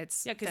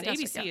it's because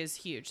ABC is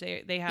huge.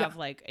 They have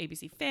like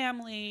ABC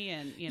Family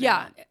and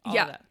all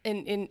of that.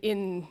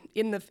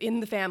 in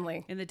the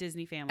family, in the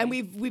Disney family, and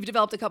we've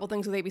developed a couple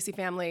things with ABC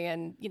Family,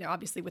 and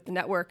obviously with the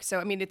network. So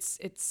I mean,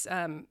 it's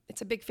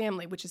a big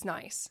family, which is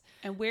nice.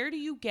 And where do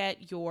you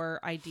get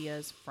your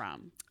ideas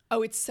from?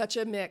 Oh, it's such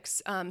a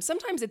mix.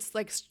 Sometimes it's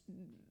like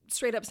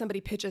straight up somebody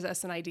pitches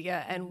us an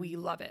idea and we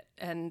love it,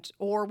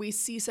 or we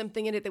see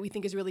something in it that we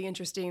think is really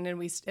interesting, and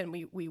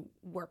we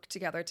work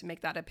together to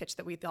make that a pitch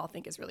that we all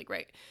think is really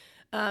great.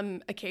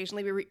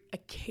 Occasionally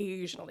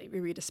we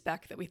read a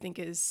spec that we think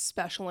is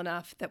special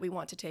enough that we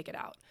want to take it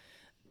out.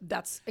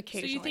 That's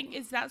occasionally. So you think,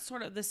 is that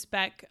sort of the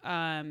spec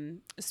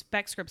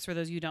scripts? For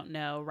those of you who don't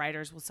know,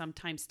 writers will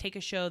sometimes take a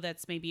show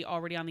that's maybe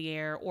already on the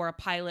air or a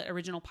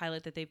original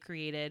pilot that they've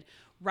created,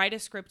 write a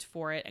script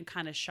for it and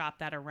kind of shop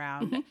that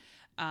around.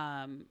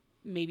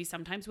 Maybe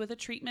sometimes with a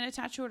treatment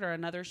attached to it or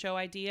another show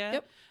idea.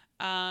 Yep.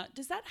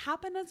 Does that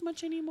happen as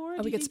much anymore?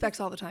 Oh, we get specs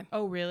all the time.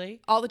 Oh,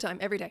 really? All the time,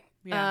 every day.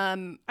 Yeah.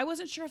 I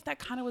wasn't sure if that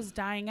kind of was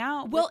dying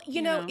out. Well,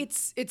 you know,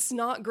 it's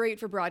not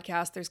great for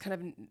broadcast. There's kind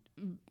of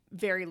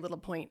very little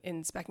point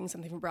in speccing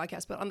something from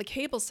broadcast. But on the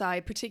cable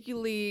side,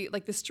 particularly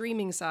like the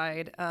streaming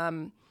side,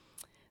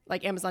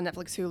 like Amazon,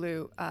 Netflix,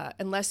 Hulu,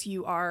 unless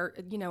you are,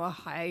 a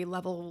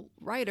high-level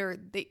writer,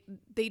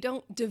 they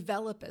don't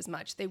develop as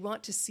much. They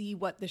want to see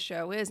what the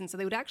show is, and so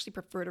they would actually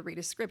prefer to read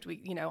a script.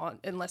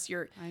 Unless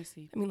you're. I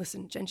see. I mean,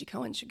 listen, Genji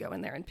Cohen should go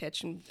in there and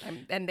pitch,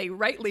 and they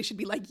rightly should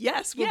be like,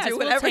 yes, we'll do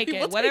whatever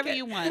whatever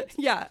you want.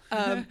 Yeah,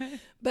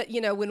 but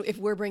if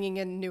we're bringing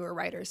in newer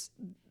writers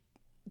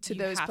to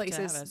those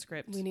places, to have a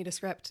script. We need a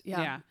script.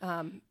 Yeah.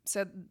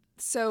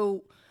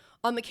 So.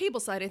 On the cable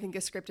side, I think a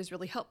script is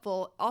really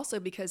helpful also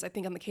because I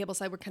think on the cable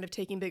side, we're kind of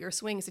taking bigger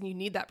swings and you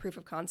need that proof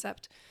of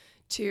concept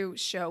to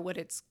show what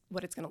it's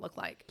going to look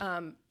like.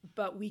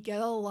 But we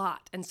get a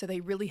lot. And so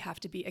they really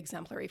have to be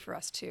exemplary for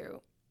us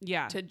to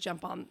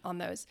jump on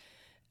those.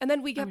 And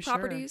then we get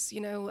properties,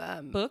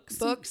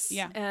 books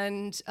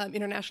and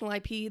international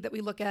IP that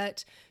we look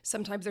at.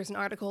 Sometimes there's an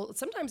article.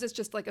 Sometimes it's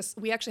just like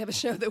we actually have a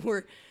show that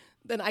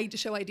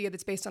show idea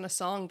that's based on a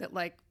song that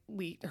like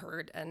we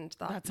heard and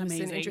thought that's was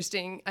amazing. An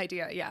interesting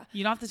idea. Yeah.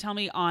 You don't have to tell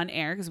me on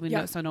air because we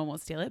know so no one will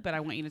steal it, but I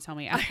want you to tell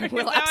me after.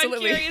 Well,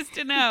 absolutely. I'm curious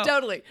to know.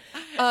 Totally.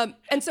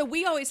 And so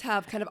we always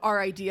have kind of our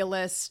idea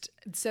list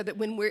so that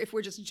if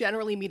we're just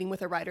generally meeting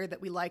with a writer that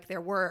we like their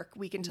work,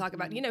 we can talk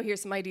about,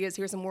 here's some ideas,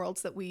 here's some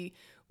worlds that we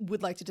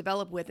would like to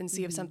develop with and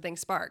see if something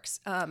sparks.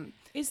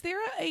 Is there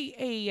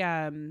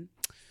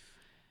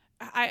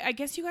I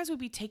guess you guys would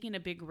be taking a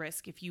big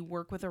risk if you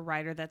work with a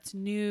writer that's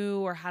new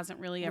or hasn't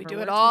really ever worked We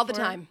do it all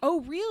before. The time.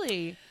 Oh,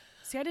 really?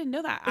 See, I didn't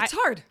know that. It's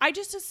hard. I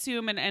just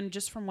assume, and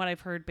just from what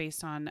I've heard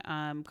based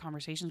on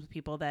conversations with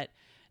people, that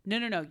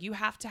no, you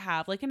have to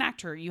have, like an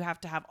actor, you have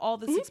to have all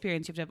this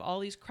experience, you have to have all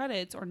these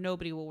credits, or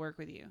nobody will work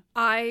with you.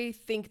 I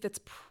think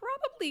that's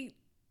probably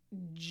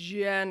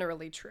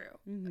generally true.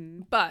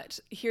 But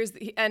here's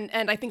and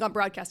I think on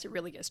broadcast it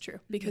really is true,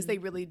 because they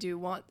really do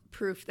want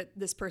proof that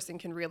this person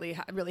can really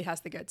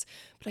has the goods.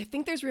 But I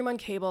think there's room on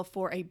cable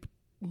for a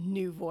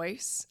new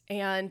voice,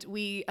 and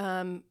we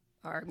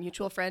our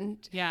mutual friend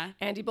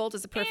Andy Bolt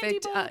is a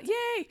perfect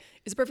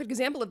is a perfect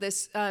example of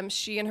this.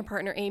 She and her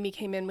partner Amy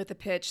came in with a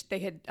pitch. They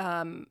had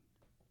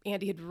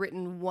Andy had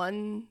written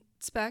one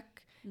spec.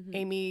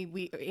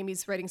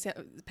 Amy's writing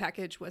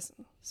package was,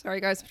 sorry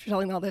guys for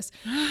telling all this,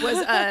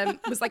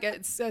 was like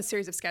a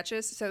series of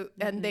sketches. So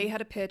and they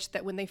had a pitch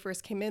that when they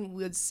first came in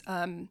was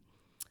an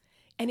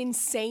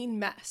insane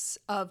mess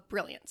of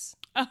brilliance.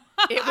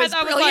 It was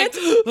brilliant,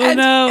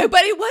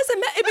 but it was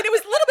it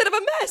was a little bit of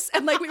a mess,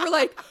 and like we were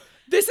like,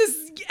 this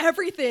is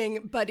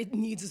everything, but it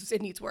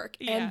needs work.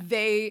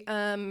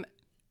 And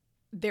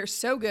they're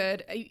so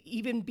good,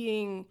 even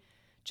being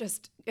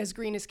just as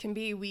green as can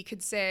be. We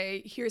could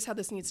say, here's how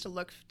this needs to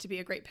look to be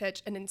a great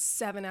pitch. And in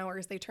 7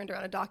 hours, they turned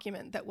around a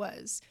document that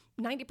was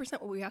 90%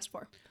 what we asked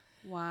for.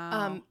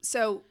 Wow.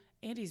 So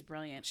Andy's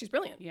brilliant. She's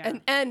brilliant. Yeah.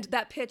 And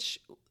that pitch,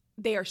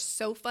 they are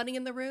so funny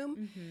in the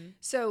room.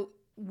 So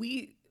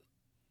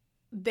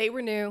they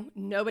were new.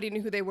 Nobody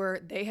knew who they were.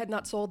 They had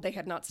not sold. They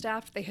had not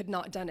staffed. They had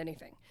not done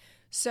anything.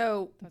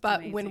 So, but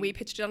amazing. When we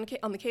pitched it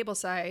on the cable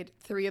side,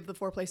 3 of the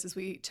 4 places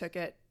we took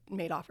it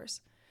made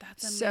offers.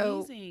 That's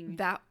amazing.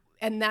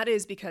 And that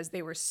is because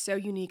they were so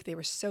unique. They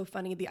were so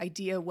funny. The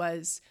idea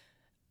was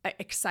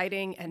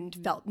exciting and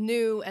felt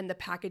new, and the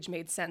package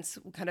made sense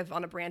kind of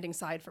on a branding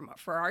side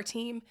for our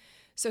team.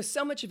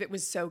 So much of it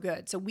was so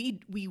good. So we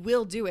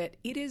will do it.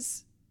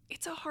 It's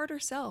a harder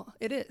sell.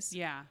 It is.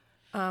 Yeah.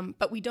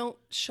 But we don't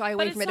shy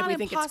away from it if we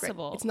think it's great.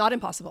 It's not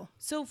impossible.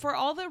 So for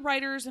all the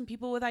writers and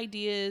people with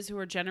ideas who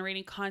are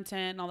generating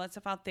content and all that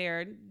stuff out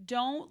there,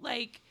 don't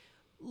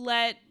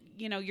let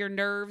your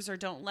nerves, or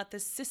don't let the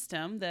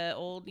system, the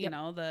old,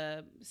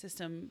 the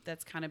system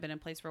that's kind of been in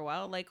place for a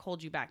while,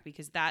 hold you back,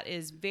 because that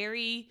is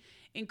very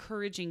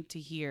encouraging to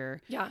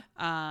hear. Yeah.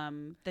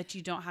 That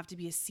you don't have to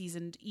be a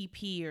seasoned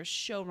EP or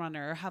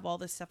showrunner or have all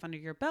this stuff under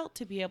your belt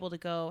to be able to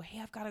go, hey,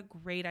 I've got a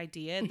great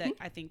idea that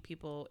I think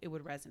it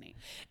would resonate.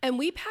 And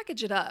we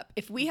package it up.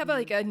 If we have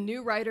a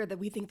new writer that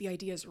we think the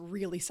idea is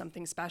really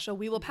something special,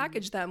 we will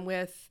package them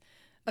with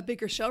a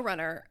bigger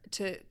showrunner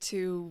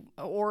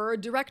or a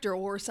director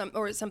or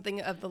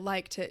something of the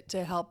like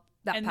to help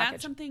that and package.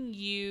 That's something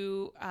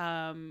you,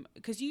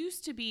 because you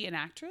used to be an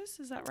actress,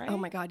 is that right? Oh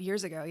my God,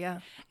 years ago, yeah.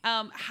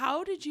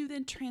 How did you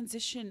then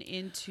transition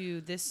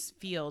into this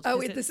field?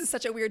 This is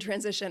such a weird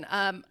transition.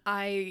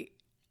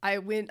 I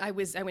went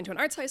to an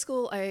arts high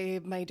school. I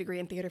had my degree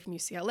in theater from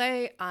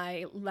UCLA.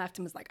 I left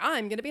and was like,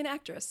 I'm going to be an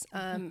actress.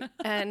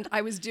 And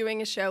I was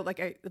doing a show,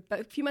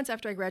 a few months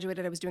after I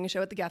graduated, I was doing a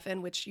show at the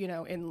Geffen, which,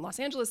 in Los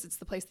Angeles, it's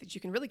the place that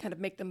you can really kind of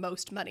make the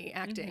most money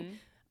acting.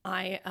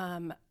 I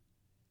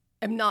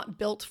am not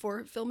built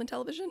for film and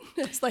television.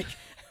 It's like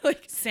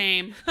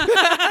same.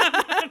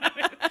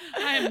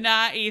 I am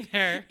not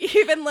either.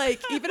 Even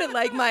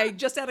at my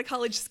just out of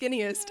college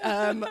skinniest,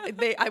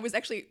 I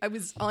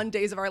was on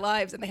Days of Our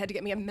Lives, and they had to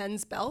get me a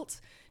men's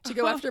belt to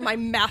go after my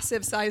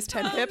massive size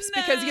 10 hips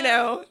because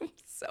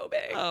so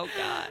big. Oh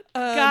God,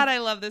 God, I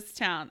love this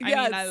town.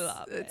 I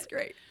love it. It's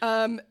great.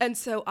 And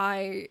so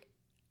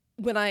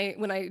when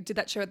I did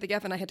that show at the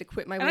Geffen, I had to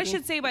quit my. And I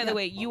should say, by the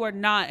way, you are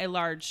not a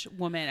large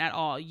woman at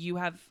all. You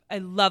have a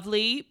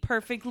lovely,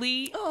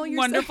 perfectly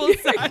wonderful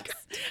size.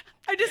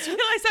 I just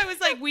realized I was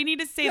like, we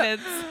need to say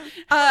this.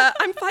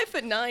 I'm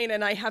 5'9"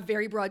 and I have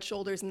very broad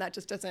shoulders, and that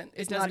just doesn't.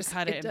 It doesn't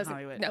cut it in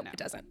Hollywood. No, it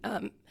doesn't.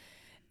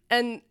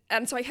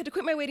 And so I had to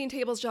quit my waiting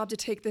tables job to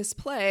take this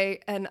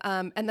play, and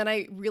then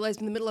I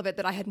realized in the middle of it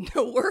that I had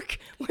no work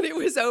when it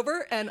was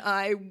over, and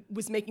I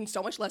was making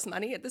so much less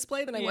money at this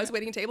play than I was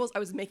waiting tables. I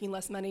was making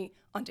less money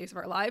on Days of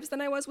Our Lives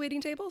than I was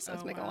waiting tables. I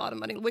was making a lot of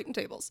money waiting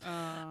tables.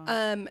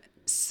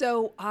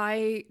 So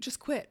I just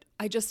quit.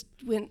 I just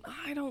went,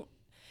 I don't.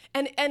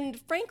 And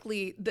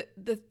frankly,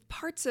 the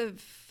parts of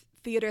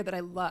theater that I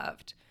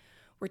loved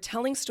were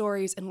telling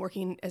stories and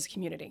working as a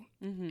community,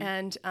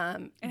 and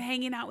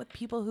hanging out with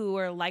people who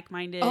are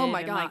like-minded. Oh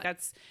my God,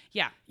 that's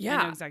I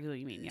know exactly what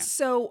you mean. Yeah.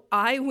 So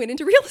I went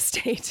into real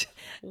estate.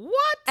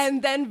 What?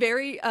 And then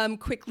very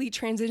quickly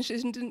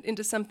transitioned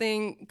into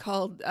something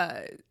called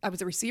I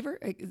was a receiver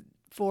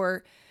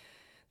for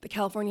the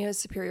California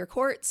Superior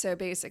Court. So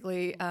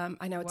basically,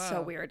 I know it's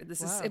so weird.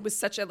 It was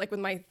such a, with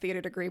my theater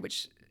degree,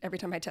 which every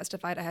time I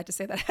testified, I had to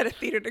say that I had a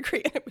theater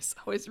degree, and it was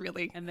always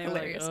really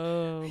hilarious. Like,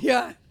 oh.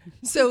 Yeah.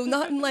 So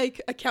not in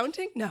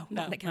accounting? No,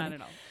 not in accounting.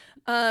 Not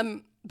at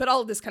all. But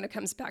all of this kind of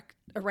comes back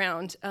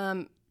around.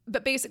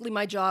 But basically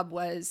my job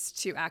was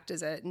to act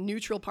as a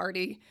neutral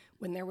party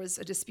when there was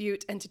a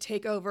dispute, and to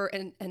take over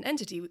an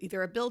entity,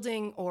 either a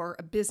building or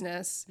a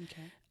business.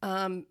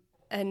 Okay.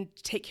 And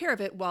take care of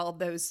it while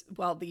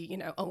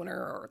the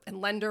owner and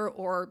lender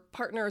or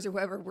partners or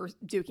whoever were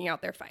duking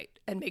out their fight,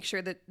 and make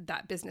sure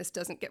that business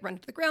doesn't get run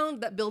to the ground,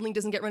 that building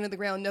doesn't get run to the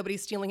ground,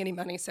 nobody's stealing any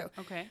money. So,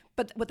 okay.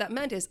 But what that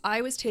meant is I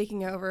was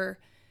taking over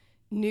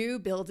new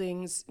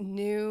buildings,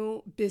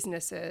 new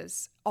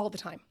businesses all the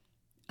time.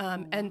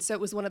 And so it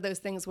was one of those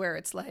things where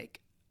it's like,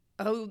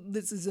 oh,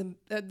 this is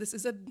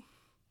a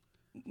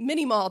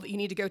mini mall that you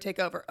need to go take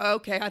over.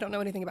 Okay, I don't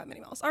know anything about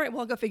mini malls. All right,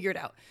 well, I'll go figure it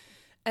out.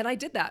 And I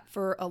did that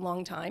for a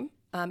long time.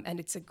 And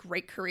it's a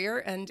great career.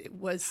 And it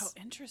was... How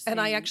interesting. And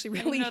I actually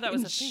really... I didn't know that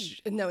was a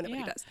thing. No,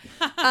 nobody does.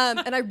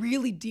 And I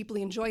really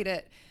deeply enjoyed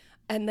it.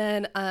 And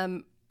then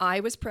I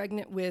was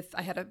pregnant with...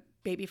 I had a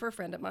baby for a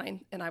friend of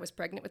mine, and I was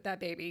pregnant with that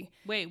baby.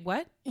 Wait,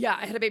 what? Yeah,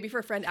 I had a baby for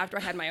a friend after I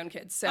had my own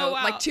kids. So Oh,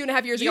 wow. like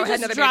 2.5 years ago, I You had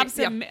just another dropped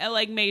baby. some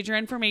like major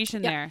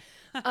information there.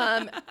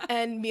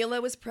 And Mila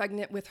was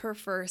pregnant with her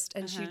first,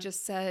 and she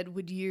just said,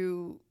 would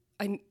you...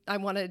 I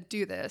want to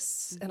do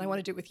this, and I want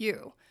to do it with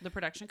you. The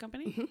production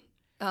company?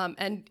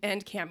 And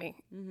Cami,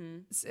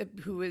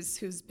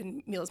 who's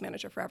been Mila's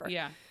manager forever.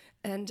 Yeah.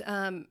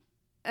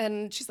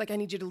 And she's like, I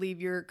need you to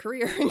leave your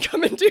career and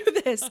come and do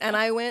this. And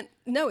I went,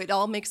 no, it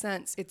all makes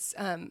sense. It's,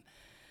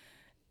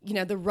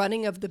 the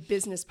running of the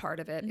business part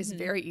of it is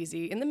very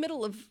easy. In the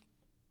middle of,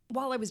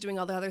 while I was doing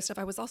all the other stuff,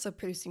 I was also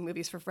producing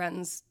movies for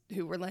friends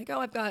who were like, oh,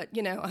 I've got,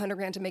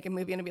 $100,000 to make a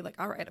movie. And I'd be like,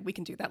 all right, we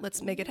can do that.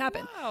 Let's make it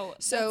happen. Wow,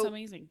 So, that's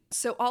amazing.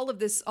 So all of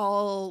this,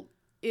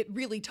 it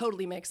really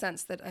totally makes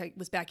sense that I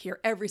was back here.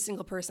 Every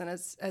single person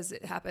as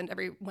it happened,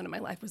 every one in my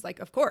life was like,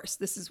 of course,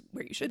 this is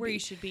where you should be. Where you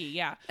should be,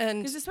 yeah.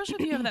 And- because especially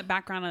if you have that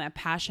background and that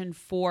passion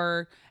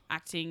for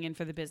acting and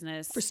for the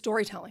business. For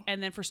storytelling.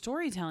 And then for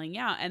storytelling,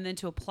 yeah. And then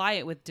to apply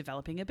it with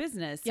developing a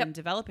business and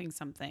developing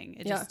something.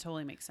 It just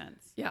totally makes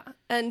sense. Yeah.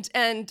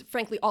 And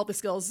frankly, all the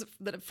skills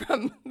that are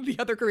from the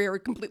other career are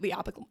completely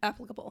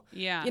applicable.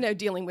 Yeah.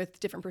 Dealing with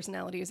different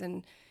personalities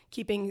and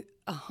keeping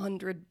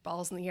 100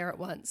 balls in the air at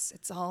once.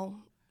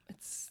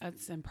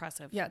 That's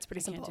impressive. Yeah, it's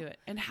pretty simple. Can't do it.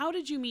 And how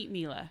did you meet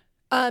Mila?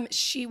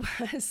 She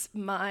was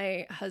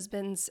my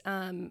husband's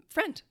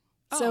friend.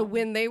 Oh. So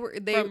when they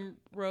From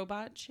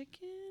Robot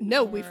Chicken?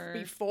 No, Or-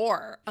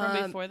 before.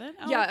 From before then?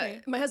 Oh, yeah,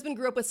 okay. my husband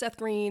grew up with Seth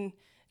Green,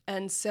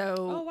 and so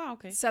Oh, wow,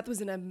 okay. Seth was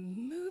in a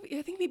movie.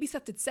 I think maybe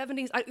Seth did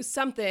 70s,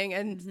 something,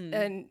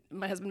 and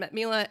my husband met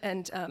Mila,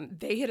 and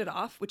they hit it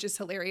off, which is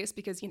hilarious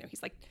because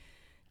he's like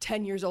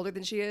 10 years older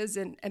than she is,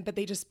 and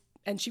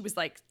she was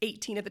like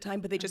 18 at the time,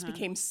 but they just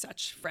became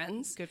such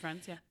friends. Good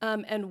friends, yeah.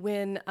 And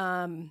when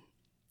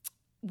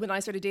I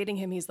started dating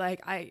him, he's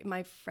like,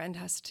 my friend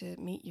has to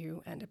meet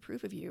you and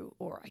approve of you,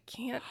 or I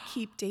can't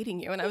keep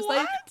dating you. And I was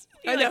like,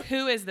 You're like,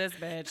 who is this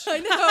bitch? I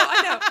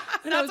know.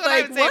 And I was That's what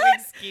like, I would say, what?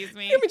 excuse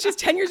me. I mean, she's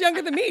 10 years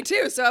younger than me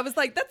too. So I was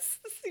like, this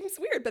seems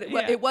weird, but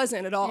Yeah. it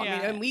wasn't at all. Yeah.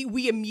 I mean, and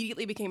we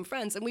immediately became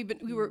friends, and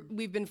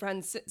we've been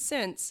friends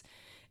since.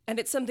 And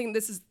it's something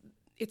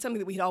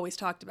that we'd always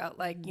talked about.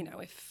 Like,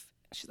 if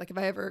she's like, if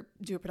I ever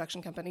do a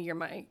production company, you're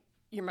my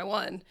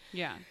one.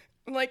 Yeah.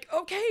 I'm like,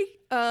 okay.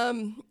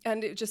 And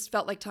it just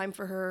felt like time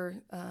for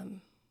her.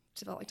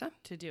 It felt like time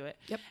To do it.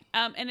 Yep.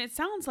 And it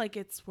sounds like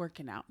it's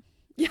working out.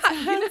 Yeah.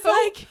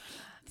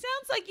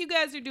 Sounds like you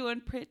guys are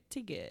doing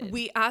pretty good.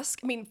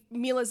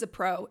 Mila's a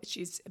pro.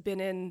 She's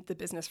been in the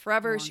business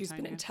forever. Long She's time,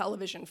 been in yeah.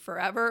 television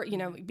forever.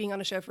 Being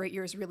on a show for 8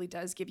 years really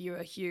does give you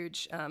a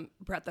huge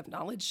breadth of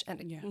knowledge and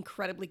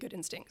incredibly good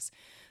instincts.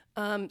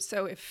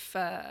 So if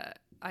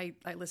I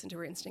listen to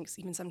her instincts,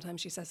 even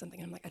sometimes she says something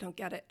and I'm like, I don't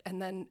get it.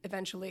 And then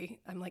eventually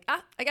I'm like,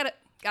 I get it.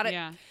 Got it.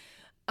 Yeah.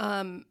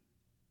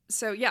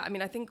 So yeah,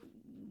 I think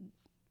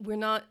we're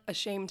not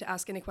ashamed to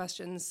ask any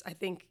questions. I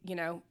think,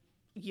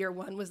 year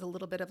one was a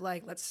little bit of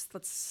like, let's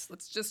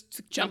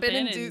just jump in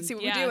and see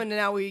what we do. And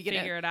now we,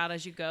 figure it out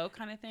as you go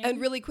kind of thing.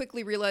 and really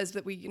quickly realized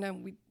that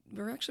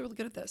we're actually really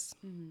good at this.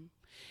 Mm-hmm.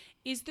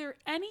 Is there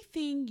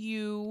anything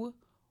you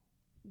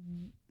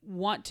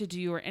want to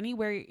do or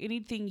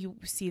anything you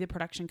see the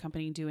production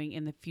company doing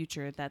in the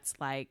future that's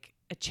like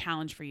a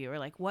challenge for you, or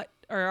like what,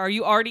 or are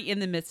you already in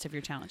the midst of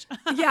your challenge?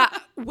 Yeah.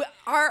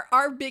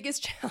 Our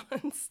biggest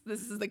challenge,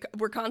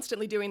 we're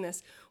constantly doing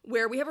this,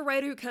 where we have a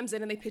writer who comes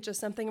in and they pitch us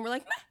something and we're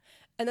like, meh.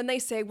 And then they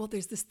say, well,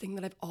 there's this thing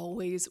that I've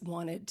always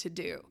wanted to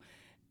do.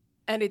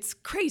 And it's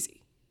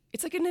crazy.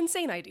 It's like an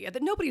insane idea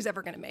that nobody's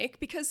ever going to make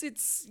because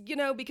it's,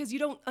 because you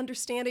don't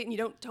understand it and you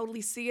don't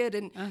totally see it.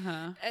 And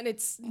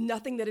it's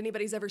nothing that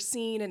anybody's ever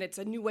seen. And it's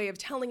a new way of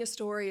telling a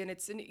story. And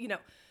it's,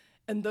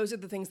 and those are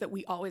the things that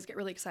we always get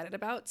really excited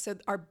about. So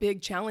our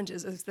big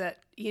challenges is that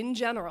in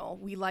general,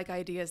 we like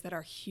ideas that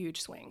are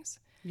huge swings.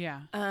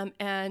 Yeah.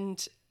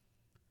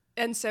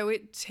 And so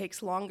it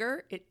takes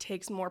longer. It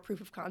takes more proof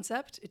of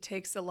concept. It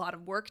takes a lot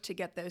of work to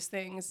get those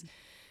things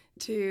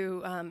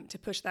to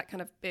push that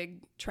kind of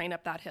big train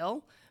up that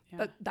hill. Yeah.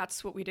 But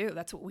that's what we do.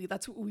 That's what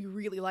we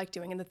really like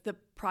doing. And the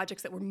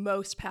projects that we're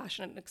most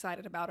passionate and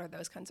excited about are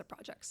those kinds of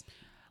projects.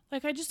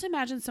 Like I just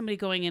imagine somebody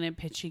going in and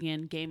pitching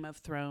in Game of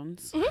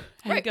Thrones and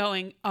Right.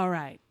 going, all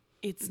right,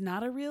 it's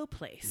not a real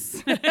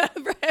place.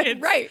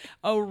 Right.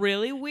 A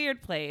really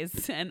weird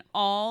place. And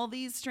all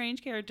these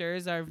strange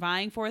characters are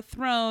vying for a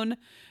throne,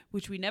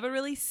 which we never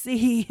really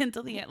see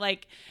until the end.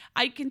 Like,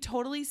 I can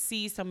totally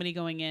see somebody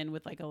going in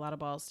with like a lot of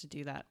balls to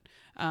do that.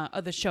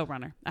 The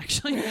showrunner,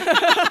 actually.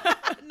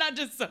 Not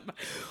just somebody.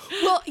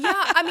 Well,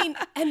 yeah,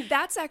 and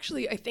that's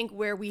actually, I think,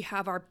 where we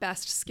have our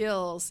best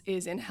skills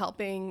is in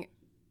helping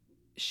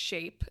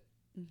shape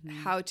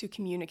how to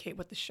communicate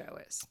what the show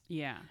is.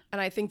 Yeah. And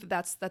I think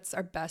that's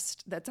our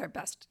best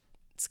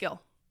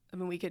skill. I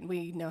mean,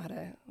 we know how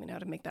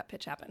to make that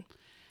pitch happen.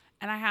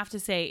 And I have to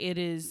say, it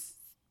is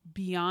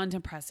beyond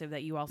impressive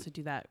that you also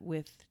do that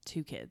with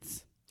 2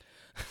 kids.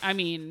 I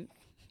mean,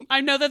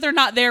 I know that they're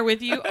not there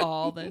with you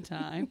all the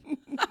time.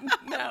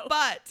 No,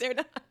 but they're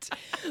not.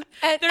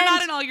 They're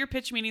not in all your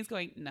pitch meetings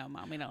going, no,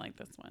 Mom, we don't like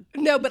this one.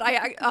 No, but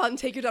I on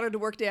Take Your Daughter to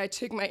Work Day, I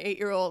took my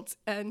 8-year-old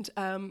and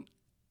I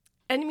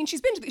mean,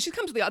 they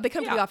come to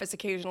the office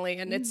occasionally,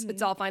 and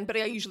it's all fine. But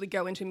I usually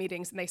go into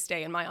meetings, and they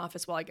stay in my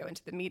office while I go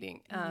into the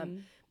meeting.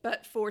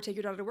 But for Take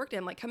Your Daughter to Work Day,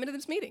 I'm like, come into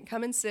this meeting,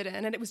 come and sit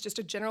in. And it was just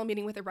a general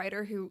meeting with a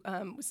writer who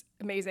was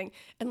amazing.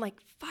 And like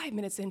 5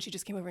 minutes in, she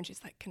just came over and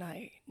she's like, can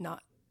I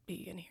not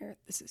be in here?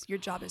 Your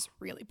job is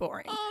really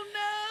boring. Oh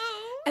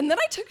no! And then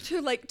I took her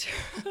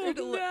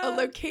a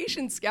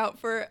location scout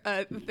for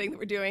the thing that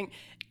we're doing.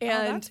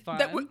 And that's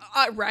fun.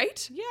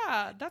 Right?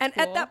 Yeah, that's And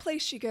cool. at that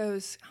place, she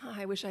goes,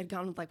 I wish I'd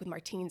gone with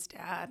Martine's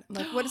dad. I'm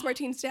like, what does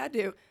Martine's dad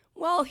do?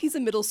 Well, he's a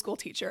middle school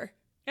teacher.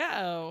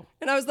 Uh-oh.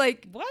 And I was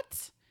like,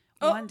 What?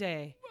 Oh, One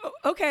day.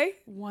 Okay.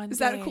 One Is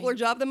that a day. cooler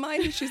job than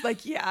mine? And she's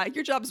like, yeah,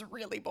 your job's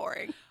really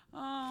boring.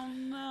 Oh,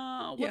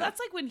 no. Well, Yeah. that's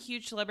like when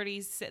huge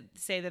celebrities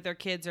say that their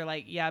kids are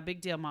like, yeah,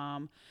 big deal,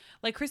 Mom.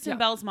 Like Kristen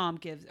Bell's mom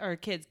kids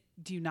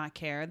do not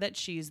care that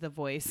she's the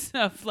voice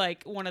of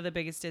like one of the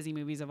biggest Disney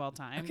movies of all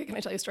time. Okay, can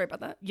I tell you a story about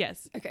that?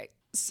 Yes. Okay,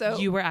 so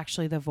You were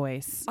actually the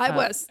voice. I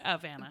was.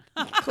 Of Anna.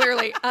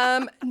 Clearly.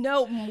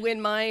 No,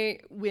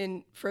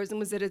 when Frozen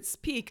was at its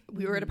peak,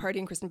 we were at a party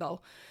and Kristen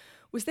Bell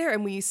was there,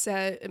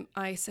 and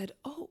I said,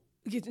 oh,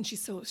 and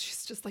she's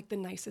just like the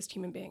nicest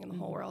human being in the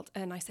whole world.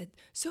 And I said,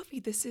 Sophie,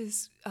 this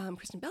is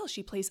Kristen Bell.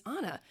 She plays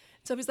Anna.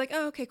 And Sophie's like,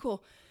 oh, okay,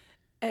 cool.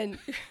 And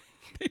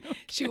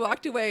she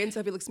walked away, and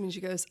Sophie looks at me and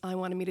she goes, I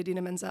want to meet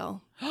Idina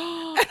Menzel.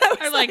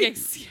 I'm like,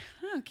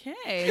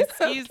 okay,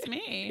 excuse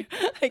me.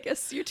 I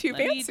guess you're too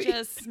Let fancy. me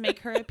just make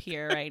her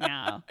appear right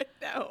now.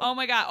 No. Oh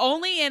my God.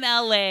 Only in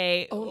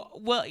LA.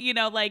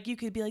 Well, like you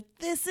could be like,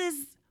 this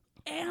is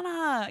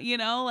Anna,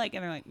 like,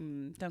 and they're like,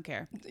 don't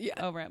care.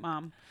 Yeah. Over it,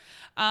 Mom.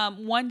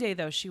 One day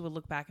though, she would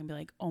look back and be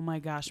like, oh my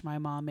gosh, my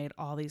mom made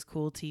all these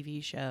cool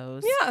TV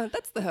shows. Yeah,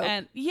 that's the hope.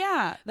 And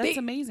yeah, that's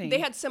amazing. They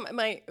had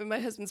my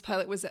husband's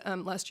pilot was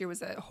last year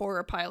was a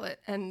horror pilot,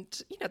 and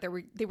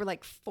they were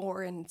like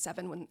 4 and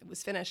 7 when it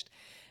was finished,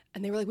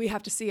 and they were like, we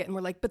have to see it, and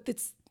we're like, but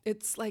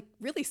it's like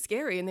really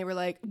scary, and they were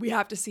like, we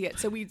have to see it,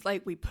 so we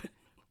put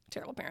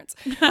terrible parents,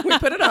 we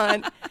put it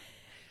on.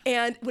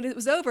 And when it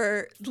was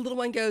over, the little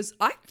one goes,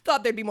 I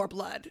thought there'd be more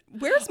blood.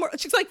 Where's more?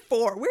 She's like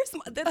 4. Where's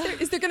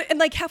is there gonna? And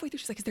like halfway through,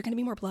 she's like, is there gonna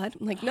be more blood?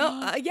 I'm like,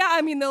 no. Yeah,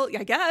 I mean,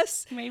 I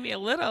guess. Maybe a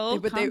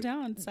little. Calm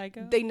down,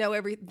 psycho. They know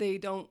they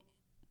don't,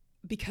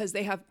 because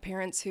they have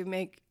parents who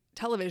make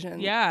television.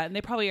 Yeah, and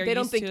they probably are They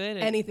don't used think to it.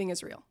 anything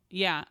is real.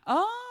 Yeah.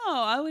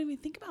 Oh, I wouldn't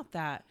even think about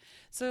that.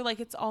 So like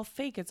it's all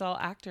fake. It's all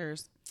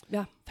actors.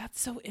 Yeah. That's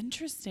so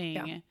interesting.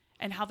 Yeah.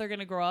 And how they're going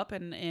to grow up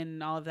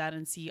and all of that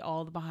and see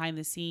all the behind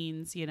the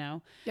scenes, Yeah.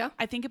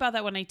 I think about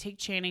that when I take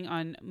Channing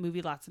on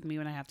movie lots with me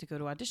when I have to go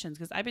to auditions,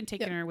 because I've been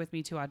taking her with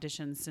me to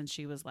auditions since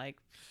she was like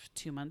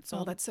 2 months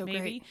old. Oh, that's so maybe.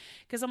 great.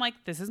 Because I'm like,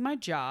 this is my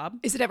job.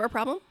 Is it ever a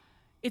problem?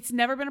 It's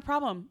never been a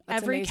problem.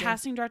 That's Every amazing.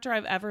 casting director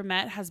I've ever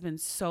met has been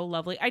so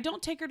lovely. I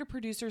don't take her to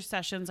producer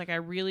sessions. Like I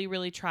really,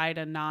 really try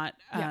to not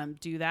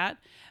do that.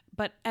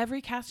 But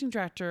every casting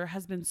director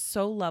has been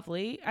so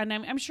lovely, and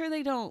I'm sure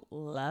they don't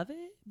love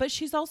it, but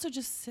she's also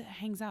just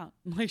hangs out.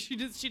 Like she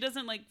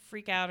doesn't like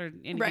freak out or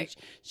anything. Right.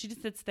 She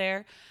just sits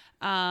there,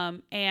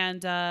 and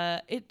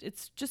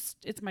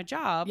it's my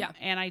job. Yeah.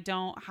 And I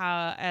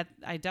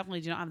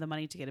definitely do not have the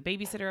money to get a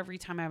babysitter every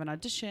time I have an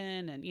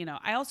audition, and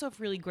I also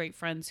have really great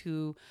friends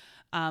who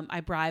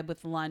I bribe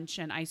with lunch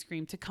and ice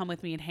cream to come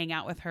with me and hang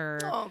out with her.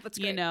 Oh, that's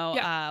great.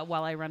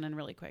 While I run in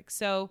really quick.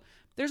 So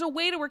there's a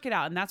way to work it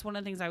out. And that's one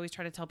of the things I always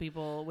try to tell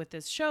people with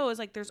this show is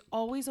like, there's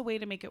always a way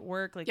to make it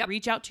work. Like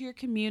reach out to your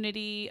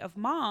community of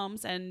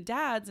moms and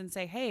dads and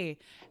say, hey,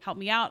 help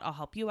me out. I'll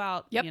help you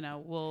out. Yep.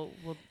 We'll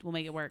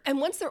make it work.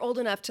 And once they're old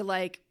enough to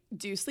like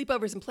do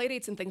sleepovers and play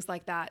dates and things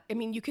like that, I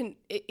mean,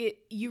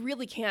 you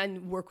really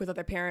can work with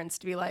other parents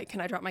to be like, can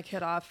I drop my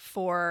kid off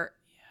for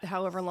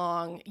however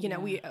long?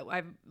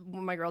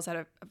 My girls had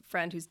a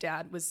friend whose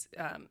dad was,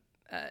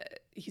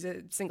 he's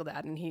a single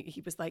dad, and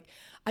he was like,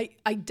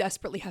 I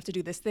desperately have to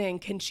do this thing.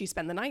 Can she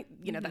spend the night?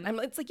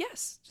 It's like,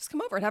 yes, just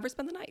come over and have her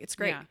spend the night. It's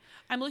great. Yeah.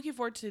 I'm looking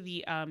forward to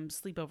the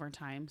sleepover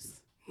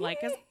times. Like,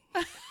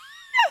 I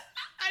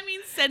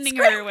mean, sending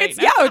her away.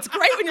 It's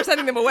great when you're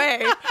sending them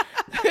away.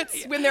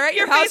 It's when they're at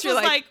your house, face you're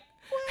was like,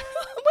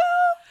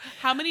 well,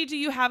 how many do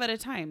you have at a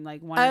time?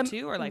 Like 1 or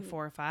 2 or like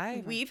 4 or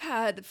 5? We've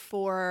had,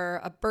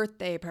 for a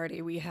birthday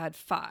party, we had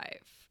 5.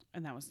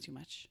 And that was too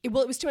much. It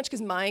was too much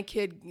because my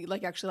kid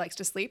actually likes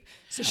to sleep,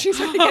 so she's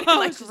getting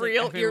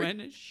real.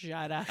 Everyone,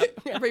 shut up.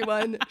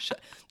 Everyone,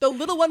 the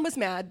little one was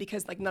mad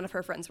because none of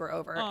her friends were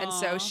over, and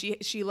so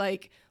she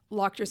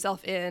locked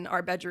herself in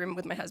our bedroom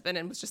with my husband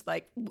and was just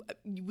like,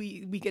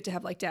 we get to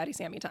have Daddy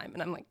Sammy time,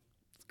 and I'm like,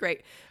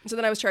 great. And so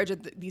then I was charged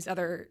with these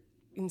other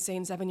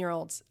insane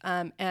 7-year-olds.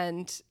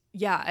 And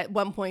yeah, at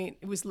one point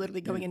it was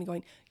literally going in and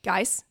going,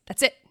 guys,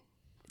 that's it.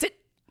 That's it.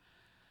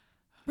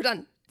 We're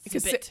done.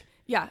 Zip it.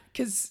 Yeah.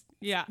 Cause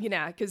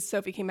Yeah. Cause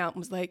Sophie came out and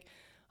was like,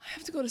 I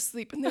have to go to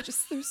sleep. And they're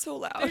so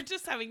loud. They're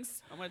just having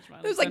so much fun.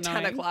 It was like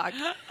 10 o'clock.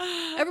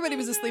 Everybody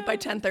was asleep by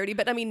 10:30.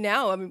 But I mean,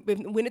 now,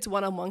 when it's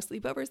one-on-one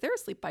sleepovers, they're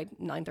asleep by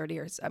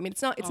 9:30 or so. I mean,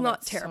 it's not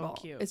that's terrible.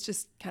 so cute. It's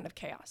just kind of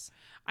chaos.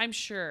 I'm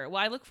sure.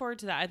 Well, I look forward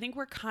to that. I think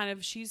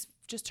she's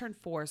just turned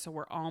 4, so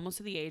we're almost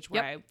to the age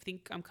where I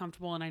think I'm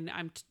comfortable. And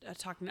I'm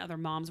talking to other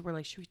moms. We're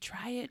like, should we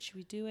try it? Should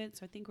we do it?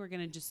 So I think we're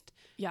going to just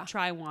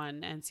try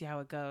one and see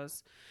how it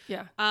goes.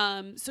 Yeah.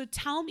 So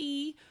tell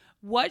me,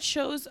 what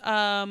shows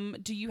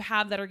do you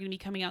have that are going to be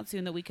coming out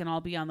soon that we can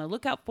all be on the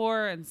lookout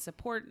for and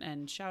support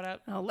and shout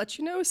out? I'll let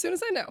you know as soon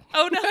as I know.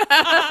 Oh, no.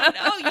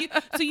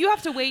 So you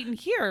have to wait and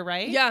hear,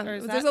 right? Yeah,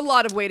 there's a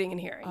lot of waiting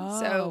and hearing. Oh,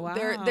 so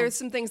wow. there's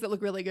some things that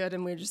look really good,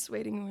 and we're just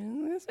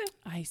waiting.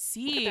 I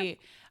see.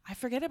 I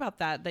forget about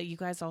that you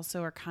guys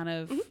also are kind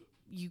of,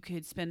 you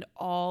could spend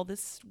all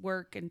this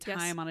work and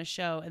time on a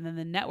show, and then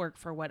the network,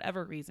 for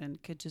whatever reason,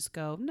 could just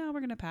go, no, we're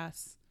going to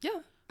pass.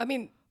 Yeah. I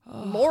mean,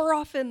 more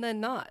often than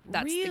not,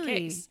 that's the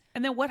case.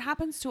 And then what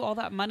happens to all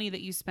that money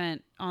that you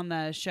spent on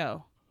the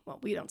show? Well,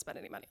 we don't spend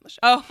any money on the show.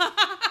 Oh,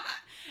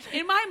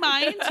 in my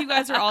mind, you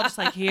guys are all just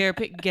like, here,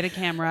 get a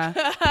camera.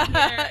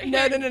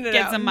 No.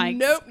 Get some mics.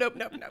 Nope.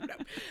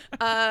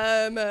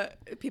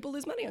 People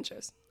lose money on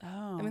shows.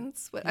 Oh, I mean,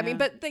 that's what I mean.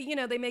 But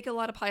they make a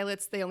lot of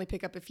pilots. They only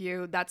pick up a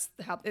few. That's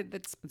how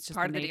it's just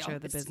part the of the nature deal.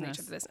 of the It's just business.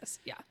 nature of the business.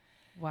 Yeah.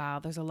 Wow.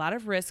 There's a lot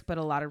of risk, but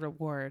a lot of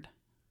reward.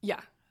 Yeah.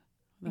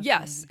 That's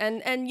yes.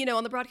 Amazing. And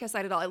on the broadcast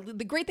side of it all,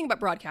 the great thing about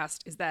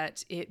broadcast is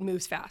that it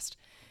moves fast.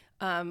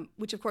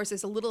 Which of course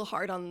is a little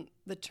hard on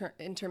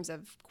in terms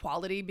of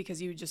quality,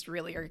 because you just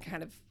really are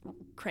kind of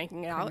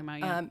cranking it out.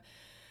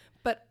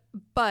 But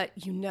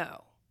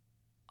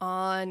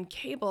on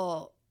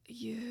cable,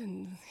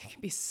 it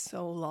can be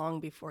so long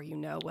before you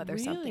know whether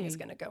something is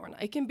going to go or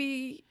not. It can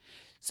be.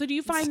 So do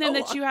you find then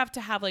that you have to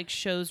have like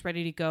shows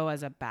ready to go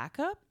as a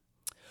backup?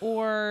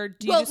 Or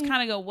do you just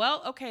kind of go,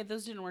 well, okay,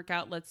 those didn't work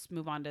out, let's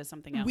move on to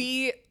something else?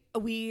 We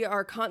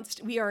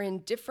are in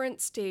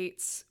different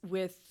states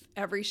with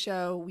every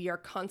show. We are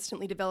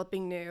constantly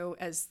developing new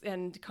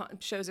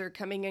shows are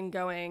coming and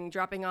going,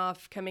 dropping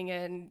off, coming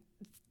in,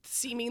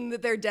 seeming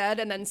that they're dead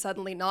and then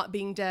suddenly not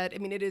being dead. I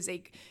mean,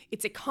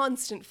 it's a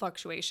constant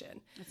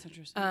fluctuation. That's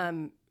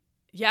interesting.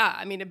 Yeah,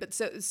 I mean, but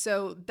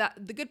so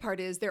that the good part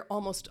is they're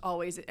almost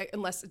always,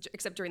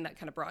 except during that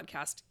kind of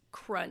broadcast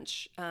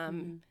crunch,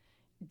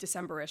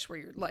 December-ish, where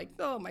you're like,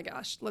 oh my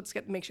gosh, let's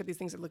make sure these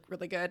things look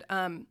really good.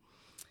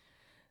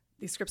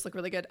 These scripts look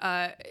really good.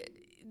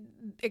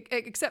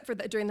 Except for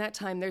that, during that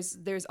time,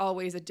 there's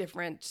always a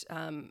different.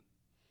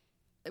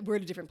 We're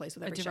at a different place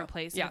with every show. A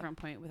different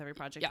point with every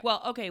project. Yeah.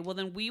 Well, okay. Well,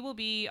 then we will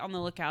be on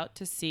the lookout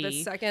to see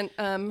the second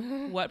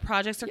what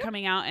projects are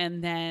coming out,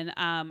 and then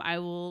I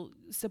will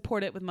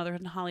support it with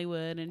Motherhood in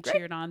Hollywood and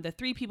cheer it on. The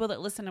 3 people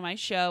that listen to my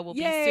show will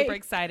be super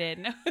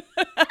excited.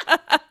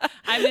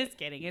 I'm just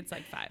kidding. It's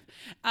like 5.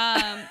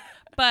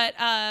 But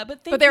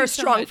they're a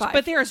strong 5.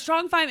 But they're a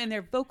strong 5 and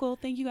they're vocal.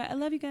 Thank you guys. I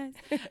love you guys.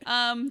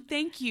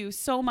 Thank you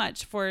so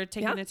much for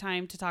taking the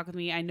time to talk with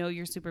me. I know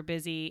you're super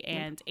busy,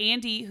 and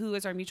Andy, who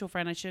is our mutual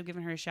friend, I should have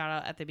given her a shout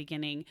out at the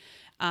beginning,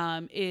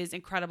 is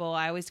incredible.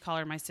 I always call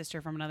her my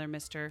sister from another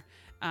mister.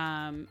 So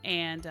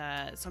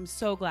I'm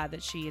so glad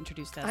that she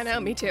introduced us. I know,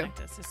 me too.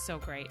 This is so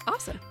great.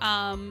 Awesome.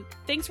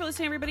 Thanks for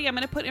listening, everybody. I'm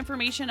going to put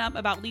information up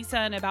about Lisa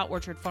and about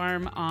Orchard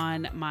Farm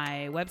on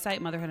my website,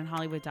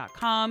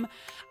 motherhoodinhollywood.com.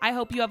 I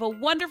hope you have a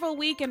wonderful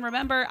week. And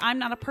remember, I'm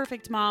not a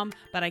perfect mom,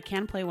 but I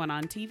can play one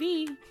on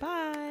TV.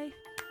 Bye.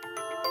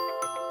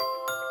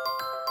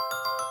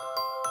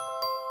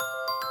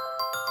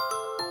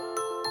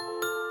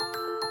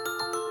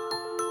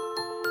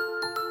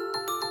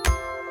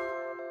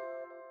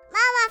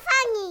 Mama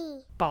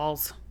funny.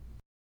 Balls.